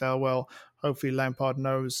Kevin Thelwell, hopefully Lampard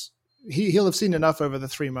knows he'll have seen enough over the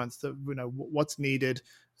 3 months that what's needed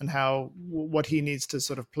and what he needs to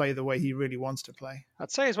sort of play the way he really wants to play. I'd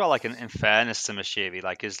say as well, like in fairness to Moshiri,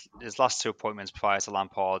 like his last 2 appointments prior to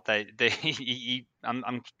Lampard,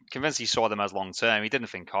 I'm convinced he saw them as long term. He didn't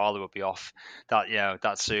think Carlo would be off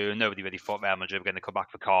that soon. Nobody really thought Real Madrid were going to come back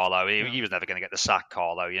for Carlo. He was never going to get the sack,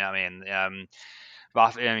 Carlo. You know what I mean?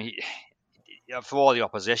 Rafa, for all the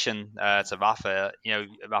opposition to Rafa,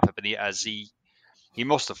 Rafa Benitez, he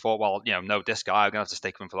must have thought, well, no, this guy, I'm going to have to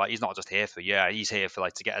stick with him for he's not just here for a year. He's here for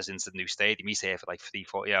to get us into the new stadium. He's here for 3,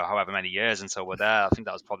 4, however many years until we're there. I think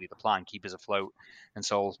that was probably the plan, keep us afloat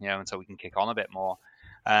until we can kick on a bit more.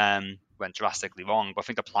 Went drastically wrong, but I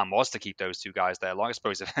think the plan was to keep those 2 guys there long. I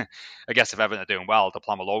suppose, if Everton are doing well, the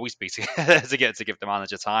plan will always be to give the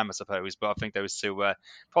manager time, I suppose. But I think those 2 were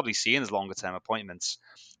probably seen as longer term appointments.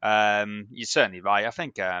 You're certainly right. I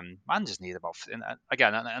think managers need about,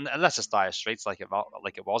 again, unless it's dire straits like it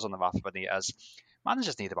was on the Rafa Benitez,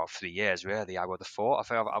 managers need about 3 years, really. I would have thought.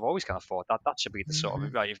 I've always kind of thought that should be the sort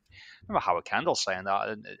of, right. Remember Howard Kendall saying that,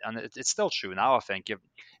 and it's still true now. I think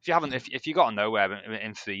if you got nowhere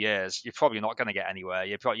in 3 years, you're probably not going to get anywhere.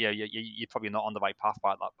 You're probably not on the right path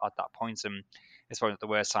at that point, and it's probably not the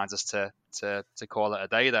worst time just to call it a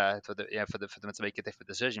day there for them to make a different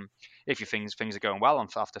decision. If you things are going well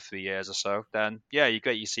after 3 years or so, then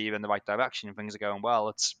you see you're in the right direction and things are going well.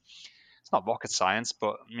 It's not rocket science,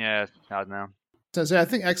 but I don't know. So I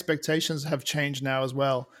think expectations have changed now as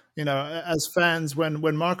well. As fans,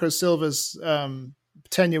 when Marco Silva's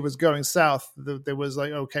tenure was going south, there was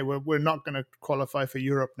okay, we're not going to qualify for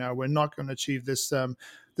Europe now. We're not going to achieve this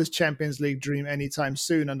Champions League dream anytime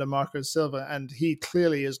soon under Marco Silva, and he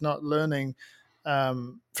clearly is not learning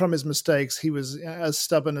from his mistakes. He was as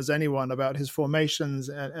stubborn as anyone about his formations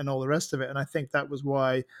and all the rest of it, and I think that was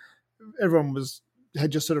why everyone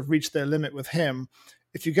had just sort of reached their limit with him.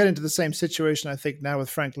 If you get into the same situation, I think now with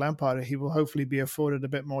Frank Lampard, he will hopefully be afforded a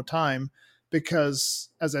bit more time because,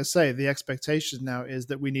 as I say, the expectation now is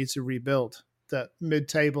that we need to rebuild. That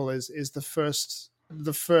mid-table is the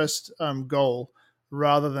first goal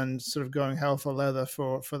rather than sort of going hell for leather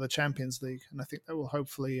for the Champions League. And I think that will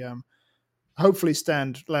hopefully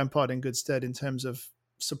stand Lampard in good stead in terms of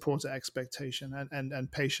supporter expectation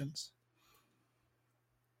and patience.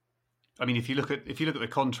 I mean, if you look at the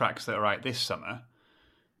contracts that are out this summer,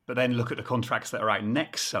 but then look at the contracts that are out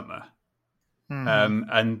next summer,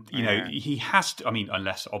 and he has to. I mean,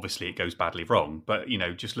 unless obviously it goes badly wrong, but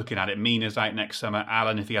just looking at it, Mina's out next summer.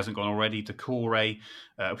 Alan, if he hasn't gone already, Decore.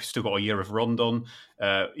 We've still got a year of Rondon.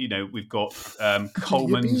 We've got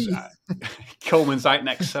Coleman's out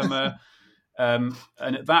next summer, and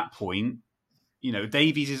at that point,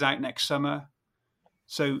 Davies is out next summer.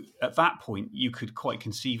 So at that point, you could quite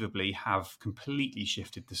conceivably have completely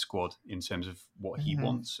shifted the squad in terms of what he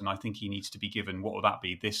wants. And I think he needs to be given, what will that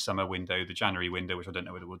be, this summer window, the January window, which I don't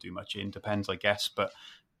know whether we'll do much in, depends, I guess.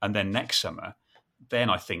 And then next summer, then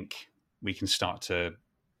I think we can start to,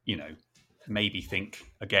 maybe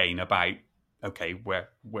think again about, okay,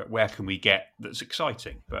 where can we get that's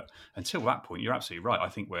exciting? But until that point, you're absolutely right. I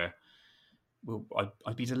think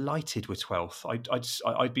I'd be delighted with 12th.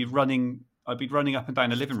 I'd be running up and down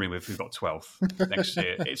the living room if we've got 12th next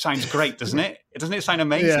year. It sounds great, doesn't it? Doesn't it sound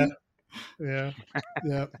amazing? Yeah.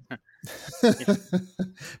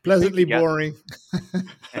 Pleasantly boring.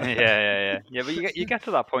 Yeah. But you get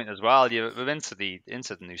to that point as well. We're into the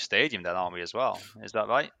new stadium, then, aren't we? As well, is that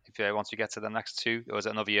right? If once you get to the next two, or is it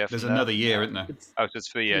another year? There's another year, isn't there? So it's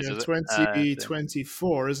 3 years. Yeah, is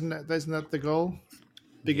 2024, isn't it? Isn't that the goal?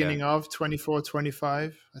 Beginning of 24,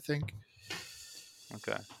 25, I think.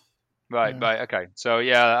 Okay. Right. Okay. So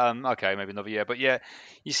okay, maybe another year, but yeah,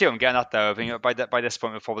 you see what I'm getting at though. I think by this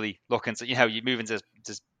point we're probably looking to you move into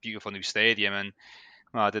this beautiful new stadium, and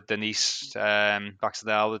did Denise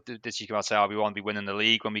Baxendale did she come out and say, we want to be winning the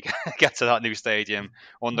league when we get to that new stadium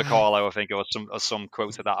under Carlo? I think it was some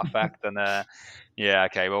quote to that effect, and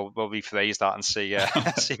okay, we'll rephrase that and see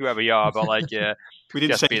see where we are. But we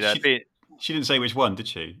didn't say she didn't say which one, did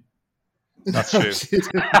she? That's true.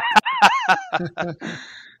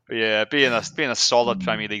 But yeah, being a solid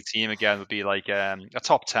Premier League team again would be like a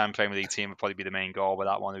top 10 Premier League team would probably be the main goal with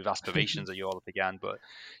that one. With aspirations of Europe again, but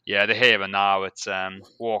yeah, the here and now it's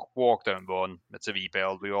walk don't run. It's a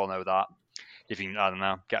rebuild. We all know that. If you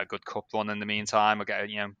get a good cup run in the meantime, or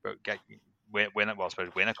win a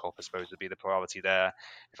cup, I suppose would be the priority there.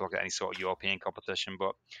 If you look at any sort of European competition,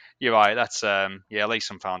 but you're right. That's lay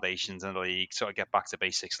some foundations in the league, sort of get back to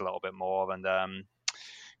basics a little bit more, and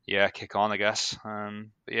kick on, I guess. But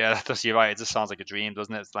yeah, you're right. It just sounds like a dream,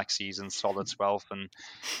 doesn't it? It's next season, solid 12th, and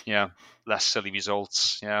less silly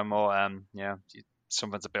results. More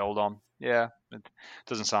something to build on. Yeah, it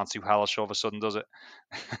doesn't sound too hellish all of a sudden, does it?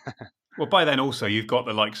 Well, by then also you've got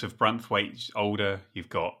the likes of Branthwaite older. You've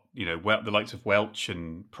got the likes of Welch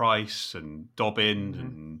and Price and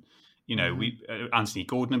Dobbin, and Anthony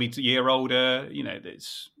Gordon will be a year older.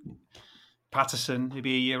 It's Patterson will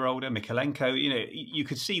be a year older. Mikalenko. You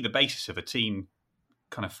could see the basis of a team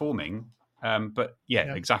kind of forming. But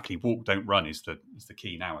exactly. Walk, don't run is the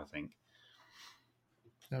key now, I think.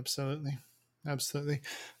 Absolutely.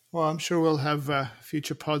 Well, I'm sure we'll have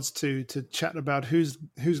future pods to chat about who's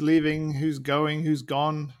leaving, who's going, who's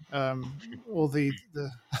gone, all the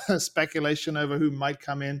speculation over who might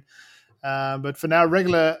come in. But for now,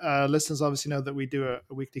 regular listeners obviously know that we do a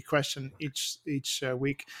weekly question each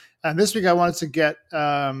week. And this week I wanted to get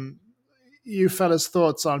you fellas'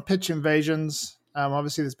 thoughts on pitch invasions.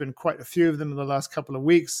 Obviously, there's been quite a few of them in the last couple of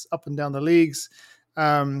weeks up and down the leagues.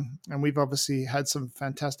 And we've obviously had some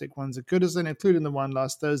fantastic ones at Goodison, including the one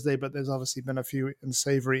last Thursday, but there's obviously been a few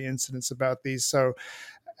unsavory incidents about these. So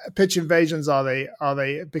pitch invasions, are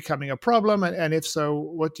they becoming a problem? And if so,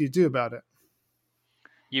 what do you do about it?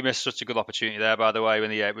 You missed such a good opportunity there, by the way, when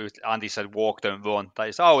Andy said walk, don't run.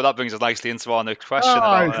 That brings us nicely into our next question.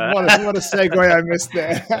 What a segue I missed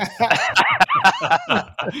there.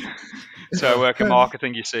 So work in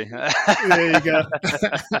marketing, you see. There you go.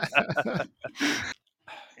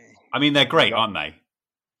 I mean, they're great, aren't they?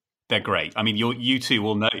 They're great. I mean, you two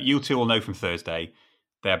will know from Thursday.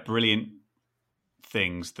 They're brilliant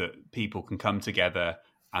things that people can come together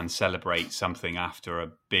and celebrate something after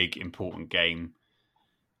a big, important game.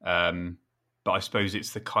 But I suppose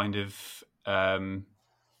it's the kind of,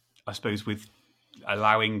 with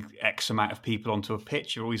allowing X amount of people onto a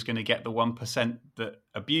pitch, you're always going to get the 1% that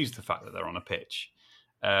abuse the fact that they're on a pitch.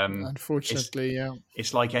 Unfortunately,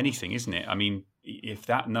 it's like anything, isn't it? I mean, if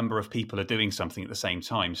that number of people are doing something at the same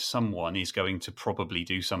time, someone is going to probably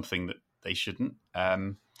do something that they shouldn't. I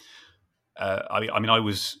mean, I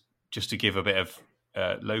was, just to give a bit of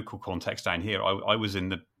local context down here, I was in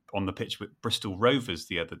the on the pitch with Bristol Rovers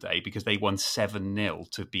the other day because they won 7-0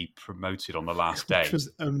 to be promoted on the last day. Which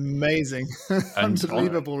was amazing.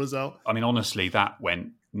 Unbelievable result. I mean, honestly, that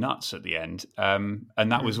went nuts at the end. And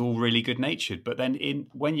that was all really good-natured. But then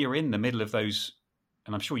when you're in the middle of those,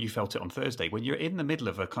 and I'm sure you felt it on Thursday, when you're in the middle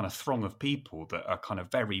of a kind of throng of people that are kind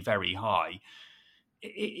of very, very high,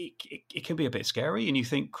 it can be a bit scary, and you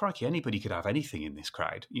think, crikey, anybody could have anything in this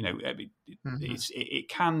crowd. You know, it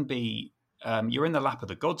can be. You're in the lap of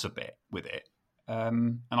the gods a bit with it,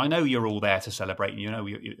 and I know you're all there to celebrate. And you know,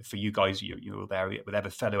 for you guys, you're all there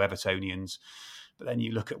with fellow Evertonians. But then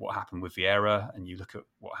you look at what happened with Vieira, and you look at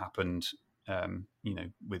what happened,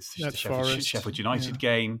 with the Sheffield United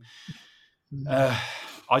game.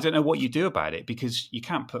 I don't know what you do about it because you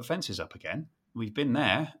can't put fences up again. We've been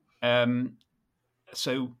there.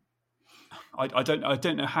 So I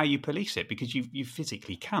don't know how you police it because you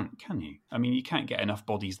physically can't, can you? I mean, you can't get enough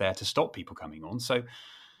bodies there to stop people coming on. So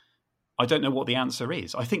I don't know what the answer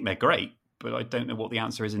is. I think they're great, but I don't know what the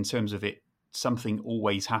answer is in terms of it. Something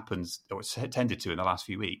always happens, or it's tended to in the last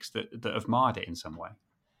few weeks, that have marred it in some way.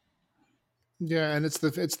 Yeah, and it's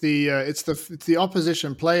the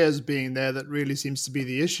opposition players being there that really seems to be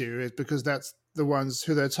the issue, is because that's the ones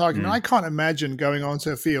who they're targeting. I can't imagine going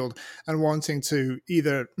onto a field and wanting to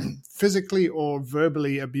either physically or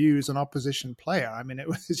verbally abuse an opposition player. I mean,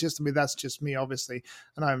 that's just me, obviously.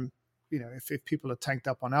 And I'm, if people are tanked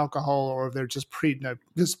up on alcohol or if they're just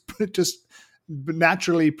just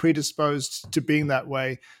naturally predisposed to being that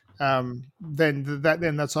way, then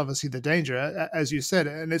that's obviously the danger, as you said.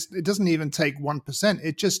 And it doesn't even take 1%.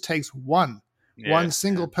 It just takes one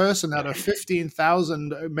single person out of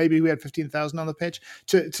 15,000, maybe we had 15,000 on the pitch,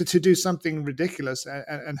 to do something ridiculous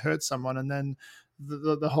and hurt someone, and then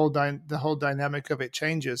the whole dynamic of it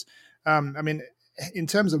changes. I mean, in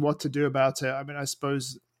terms of what to do about it, I mean, I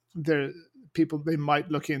suppose they might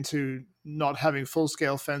look into not having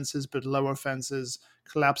full-scale fences, but lower fences,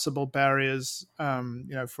 collapsible barriers,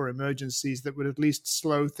 for emergencies that would at least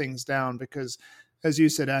slow things down, because as you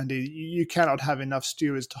said, Andy, you cannot have enough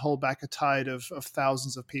stewards to hold back a tide of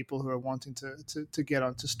thousands of people who are wanting to get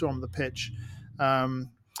on to storm the pitch. I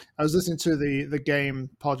was listening to the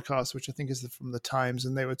game podcast, which I think is from the Times,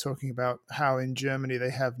 and they were talking about how in Germany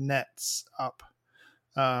they have nets up,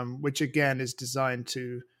 which again is designed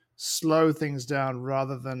to slow things down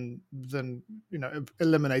rather than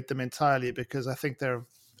eliminate them entirely, because I think they're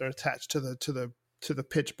attached to the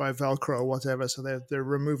pitch by Velcro or whatever, so they're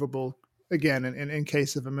removable again in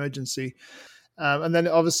case of emergency. And then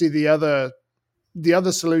obviously the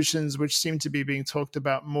other solutions which seem to be being talked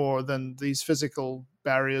about more than these physical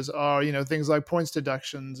barriers are, things like points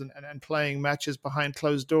deductions and playing matches behind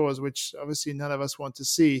closed doors, which obviously none of us want to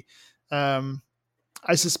see.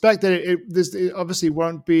 I suspect that it obviously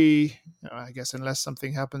won't be, I guess, unless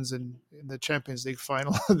something happens in the Champions League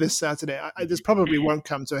final this Saturday. This probably won't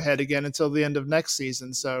come to a head again until the end of next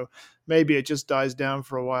season. So maybe it just dies down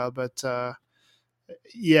for a while. But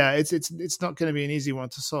it's not going to be an easy one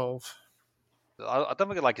to solve. I don't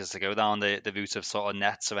really like us to go down the route of sort of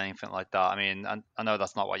nets or anything like that. I mean, I know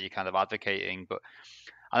that's not what you're kind of advocating,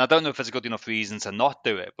 and I don't know if it's a good enough reason to not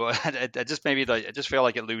do it, but I just feel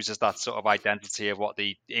like it loses that sort of identity of what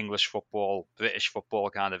the English football, British football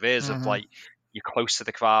kind of is, of like you're close to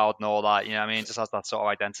the crowd and all that. You know what I mean? It just has that sort of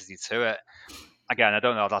identity to it. Again, I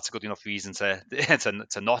don't know if that's a good enough reason to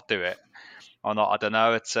not do it or not. I don't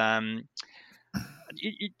know. It's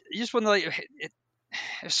you just wonder, like,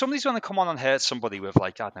 if somebody's going to come on and hurt somebody with,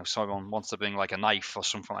 like, I don't know, someone wants to bring like a knife or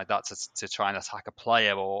something like that to try and attack a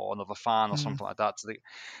player or another fan or something like that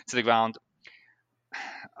to the ground.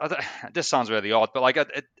 This sounds really odd, but like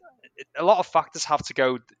a lot of factors have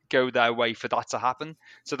to go their way for that to happen.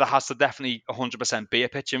 So there has to definitely 100% be a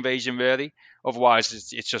pitch invasion, really. Otherwise,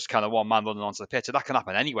 it's just kind of one man running onto the pitch, and that can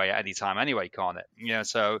happen anyway at any time, anyway, can't it?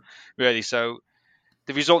 So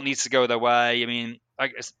the result needs to go their way. I mean, I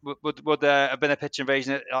guess, would there have been a pitch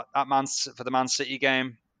invasion for the Man City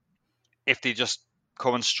game if they just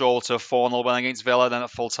come and stroll to a 4-0 win against Villa, then at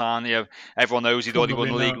full time? Everyone knows he'd already won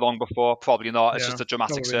the league long before. Probably not. It's just the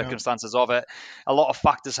dramatic circumstances of it. A lot of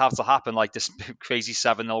factors have to happen, like this crazy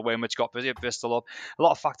 7-0 win, which got Bristol up. A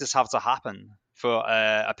lot of factors have to happen for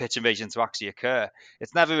a pitch invasion to actually occur.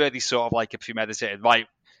 It's never really sort of like a premeditated, right,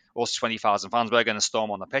 us 20,000 fans, we're going to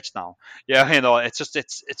storm on the pitch now. It's just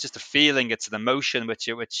a feeling, it's an emotion which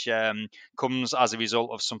comes as a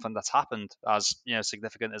result of something that's happened, as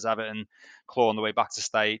significant as Everton clawing the way back to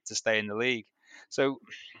stay in the league. So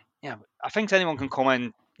I think anyone can come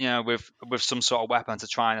in with some sort of weapon to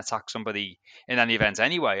try and attack somebody in any event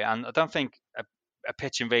anyway, and I don't think a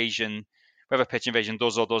pitch invasion whether pitch invasion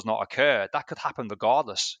does or does not occur, that could happen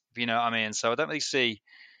regardless. If you know what I mean. So I don't really see.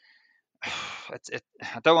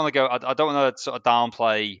 I don't want to go. I don't want to sort of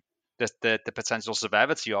downplay the potential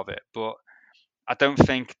severity of it, but I don't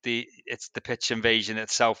think it's the pitch invasion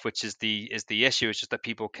itself which is the issue. It's just that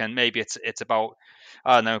people can, maybe it's about,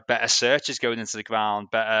 I don't know, better searches going into the ground,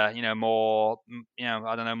 better, more,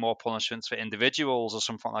 I don't know, more punishments for individuals or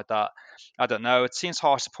something like that. I don't know. It seems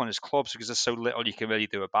harsh to punish clubs because there's so little you can really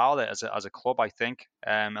do about it as a club, I think,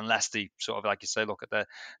 unless they sort of, like you say, look at the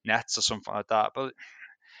nets or something like that. But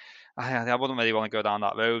I wouldn't really want to go down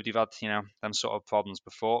that road. You've had, them sort of problems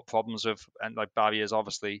before, problems with, and like barriers,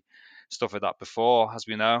 obviously, stuff like that before, as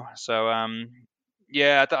we know. So,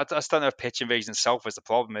 yeah, I just don't know if pitch invasion itself is the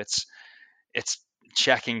problem. It's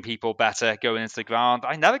checking people better going into the ground.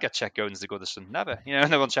 I never get checked going into the Goodison. Never.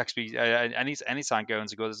 No one checks me anytime going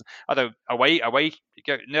into Goodison. Although away,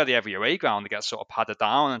 nearly every away ground, they get sort of padded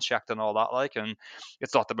down and checked and all that, and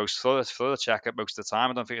it's not the most thorough check at most of the time.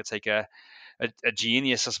 I don't think it'd take a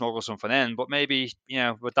genius to smuggle something in, but maybe,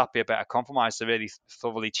 would that be a better compromise to really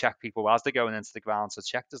thoroughly check people as they're going into the ground, to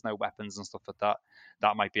check there's no weapons and stuff like that?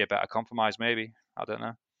 That might be a better compromise, maybe. I don't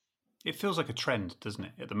know. It feels like a trend, doesn't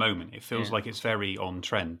it, at the moment? It feels like it's very on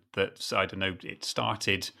trend. That, I don't know, it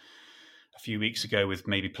started a few weeks ago with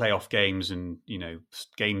maybe playoff games and,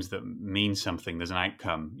 games that mean something. There's an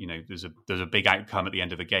outcome, there's a big outcome at the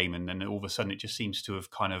end of a game, and then all of a sudden it just seems to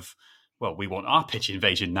have kind of, well, we want our pitch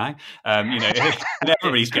invasion now. And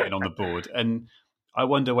everybody's getting on the board. And I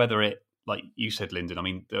wonder whether it, like you said, Lyndon, I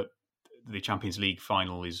mean, the Champions League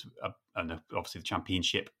final is, and obviously the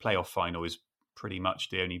Championship playoff final is pretty much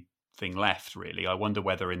the only thing left, really. I wonder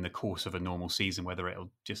whether in the course of a normal season, whether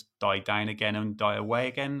it'll just die down again and die away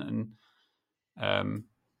again. And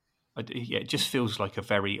it just feels like a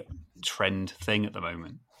very trend thing at the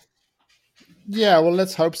moment. Yeah, well,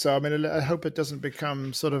 let's hope so. I mean, I hope it doesn't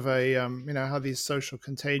become sort of a, how these social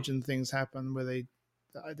contagion things happen, where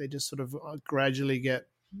they just sort of gradually get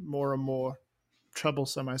more and more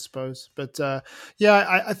troublesome, I suppose. But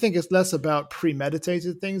I think it's less about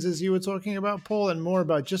premeditated things, as you were talking about, Paul, and more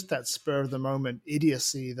about just that spur of the moment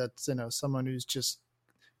idiocy that, someone who's just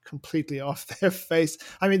completely off their face.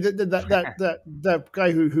 I mean, that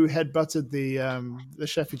guy who headbutted the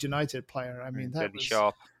Sheffield United player. I mean, that was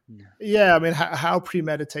sharp. Yeah, I mean, how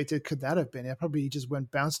premeditated could that have been? Yeah, probably he just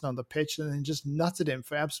went bouncing on the pitch and then just nutted him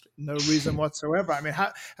for absolutely no reason whatsoever.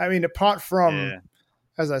 I mean, apart from,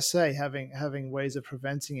 as I say, having ways of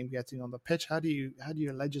preventing him getting on the pitch, how do you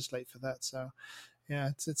legislate for that? So, yeah,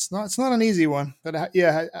 it's not an easy one. But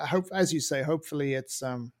I hope, as you say, hopefully it's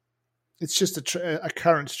just a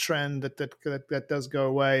current trend that does go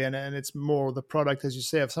away, and it's more the product, as you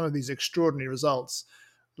say, of some of these extraordinary results.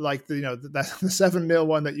 Like the 7-0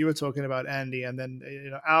 one that you were talking about, Andy, and then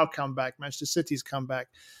our comeback, Manchester City's comeback.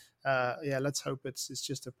 Let's hope it's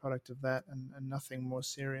just a product of that and nothing more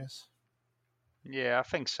serious. Yeah, I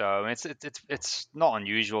think so. It's not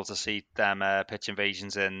unusual to see them pitch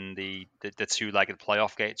invasions in the two-legged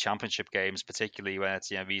playoff championship games, particularly when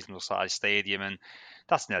it's reasonable sized stadium, and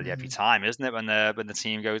that's nearly every time, isn't it? When the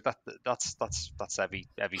team goes, that's every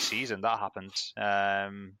season that happens.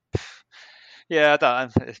 Yeah,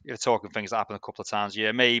 you're talking things that happen a couple of times.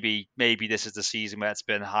 Yeah, maybe this is the season where it's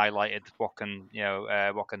been highlighted what can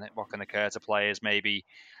occur to players. Maybe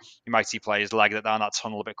you might see players legging it down that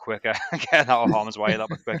tunnel a bit quicker, getting out of harm's way a little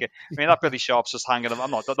bit quicker. I mean, that Billy Sharp's just hanging.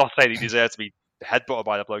 I'm not saying he deserves to be headbutted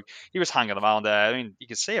by the bloke. He was hanging around there. I mean, you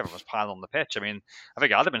could see everyone was piling on the pitch. I mean, I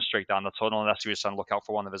think I'd have been straight down the tunnel unless he was trying to look out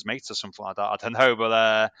for one of his mates or something like that. I don't know, but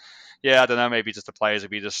I don't know. Maybe just the players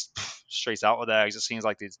would be just straight out of there, because it seems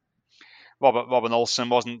like these. Robin Olsen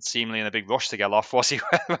wasn't seemingly in a big rush to get off, was he,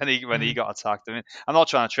 when he got attacked? I mean, I'm not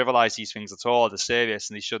trying to trivialize these things at all. They're serious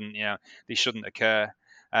and they shouldn't occur.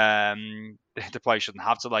 The player shouldn't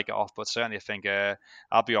have to get off, but certainly I think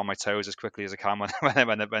I'll be on my toes as quickly as I can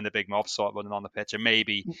when the big mobs start running on the pitch, and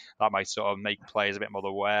maybe that might sort of make players a bit more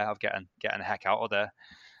aware of getting the heck out of there.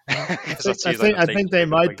 I think they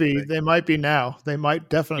might be now. They might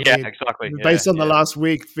definitely, exactly. Based on the last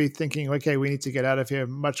week, be thinking, okay, we need to get out of here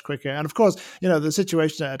much quicker. And of course, the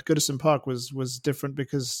situation at Goodison Park was different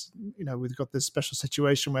because we've got this special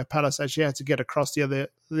situation where Palace actually had to get across the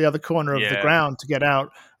other corner of the ground to get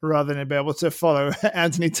out, rather than be able to follow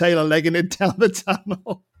Anthony Taylor legging it down the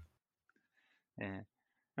tunnel. Yeah,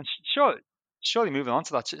 and surely moving on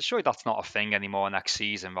to that, surely that's not a thing anymore next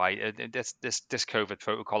season, right? This COVID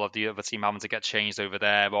protocol of the other team having to get changed over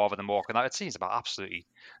there rather than walking out, it seems about absolutely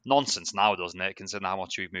nonsense now, doesn't it? Considering how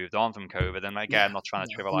much we've moved on from COVID, and again, not trying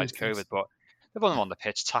to trivialize COVID, but everyone on the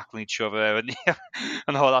pitch tackling each other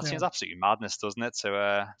and all that seems absolutely madness, doesn't it?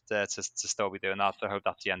 To still be doing that. So I hope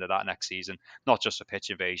that's the end of that next season, not just for pitch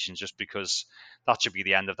invasions, just because that should be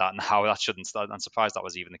the end of that now. That shouldn't start. I'm surprised that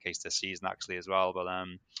was even the case this season actually as well. But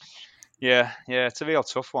yeah, it's a real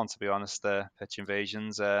tough one, to be honest. Pitch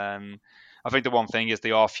invasions. I think the one thing is they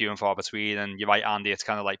are few and far between, and you're right, Andy. It's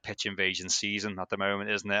kind of like pitch invasion season at the moment,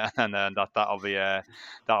 isn't it? And then that'll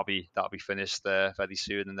be finished very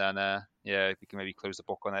soon, and then we can maybe close the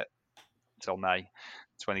book on it until May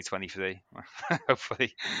 2023,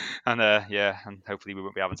 hopefully. And and hopefully we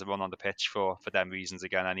won't be having to run on the pitch for them reasons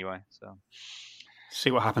again anyway. So. See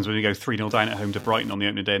what happens when we go 3-0 down at home to Brighton on the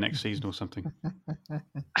opening day next season or something.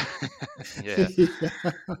 Yeah.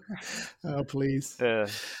 Oh, please.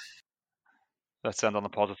 Let's end on a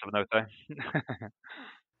positive note, though.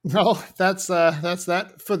 Well, that's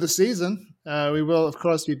that for the season. We will, of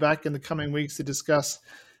course, be back in the coming weeks to discuss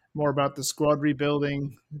more about the squad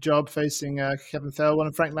rebuilding job facing Kevin Thelwell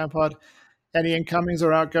and Frank Lampard, any incomings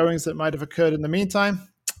or outgoings that might have occurred in the meantime.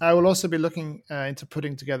 I will also be looking into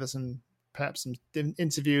putting together perhaps some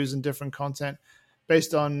interviews and different content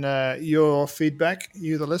based on your feedback,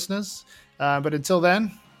 you the listeners. But until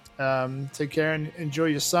then, take care and enjoy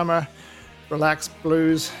your summer. Relax,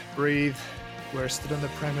 Blues, breathe. We're still in the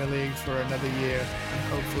Premier League for another year, and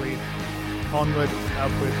hopefully onward,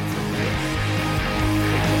 upward from here.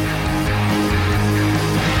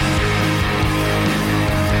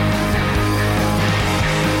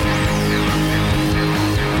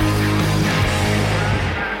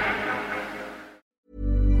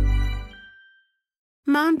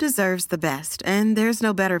 Mom deserves the best, and there's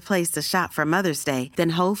no better place to shop for Mother's Day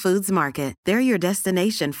than Whole Foods Market. They're your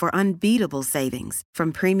destination for unbeatable savings,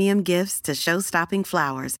 from premium gifts to show-stopping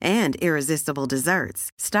flowers and irresistible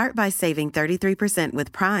desserts. Start by saving 33%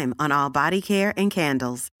 with Prime on all body care and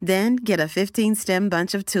candles. Then get a 15-stem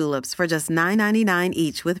bunch of tulips for just $9.99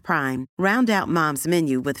 each with Prime. Round out Mom's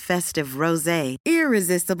menu with festive rosé,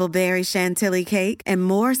 irresistible berry chantilly cake, and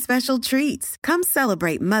more special treats. Come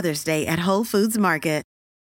celebrate Mother's Day at Whole Foods Market.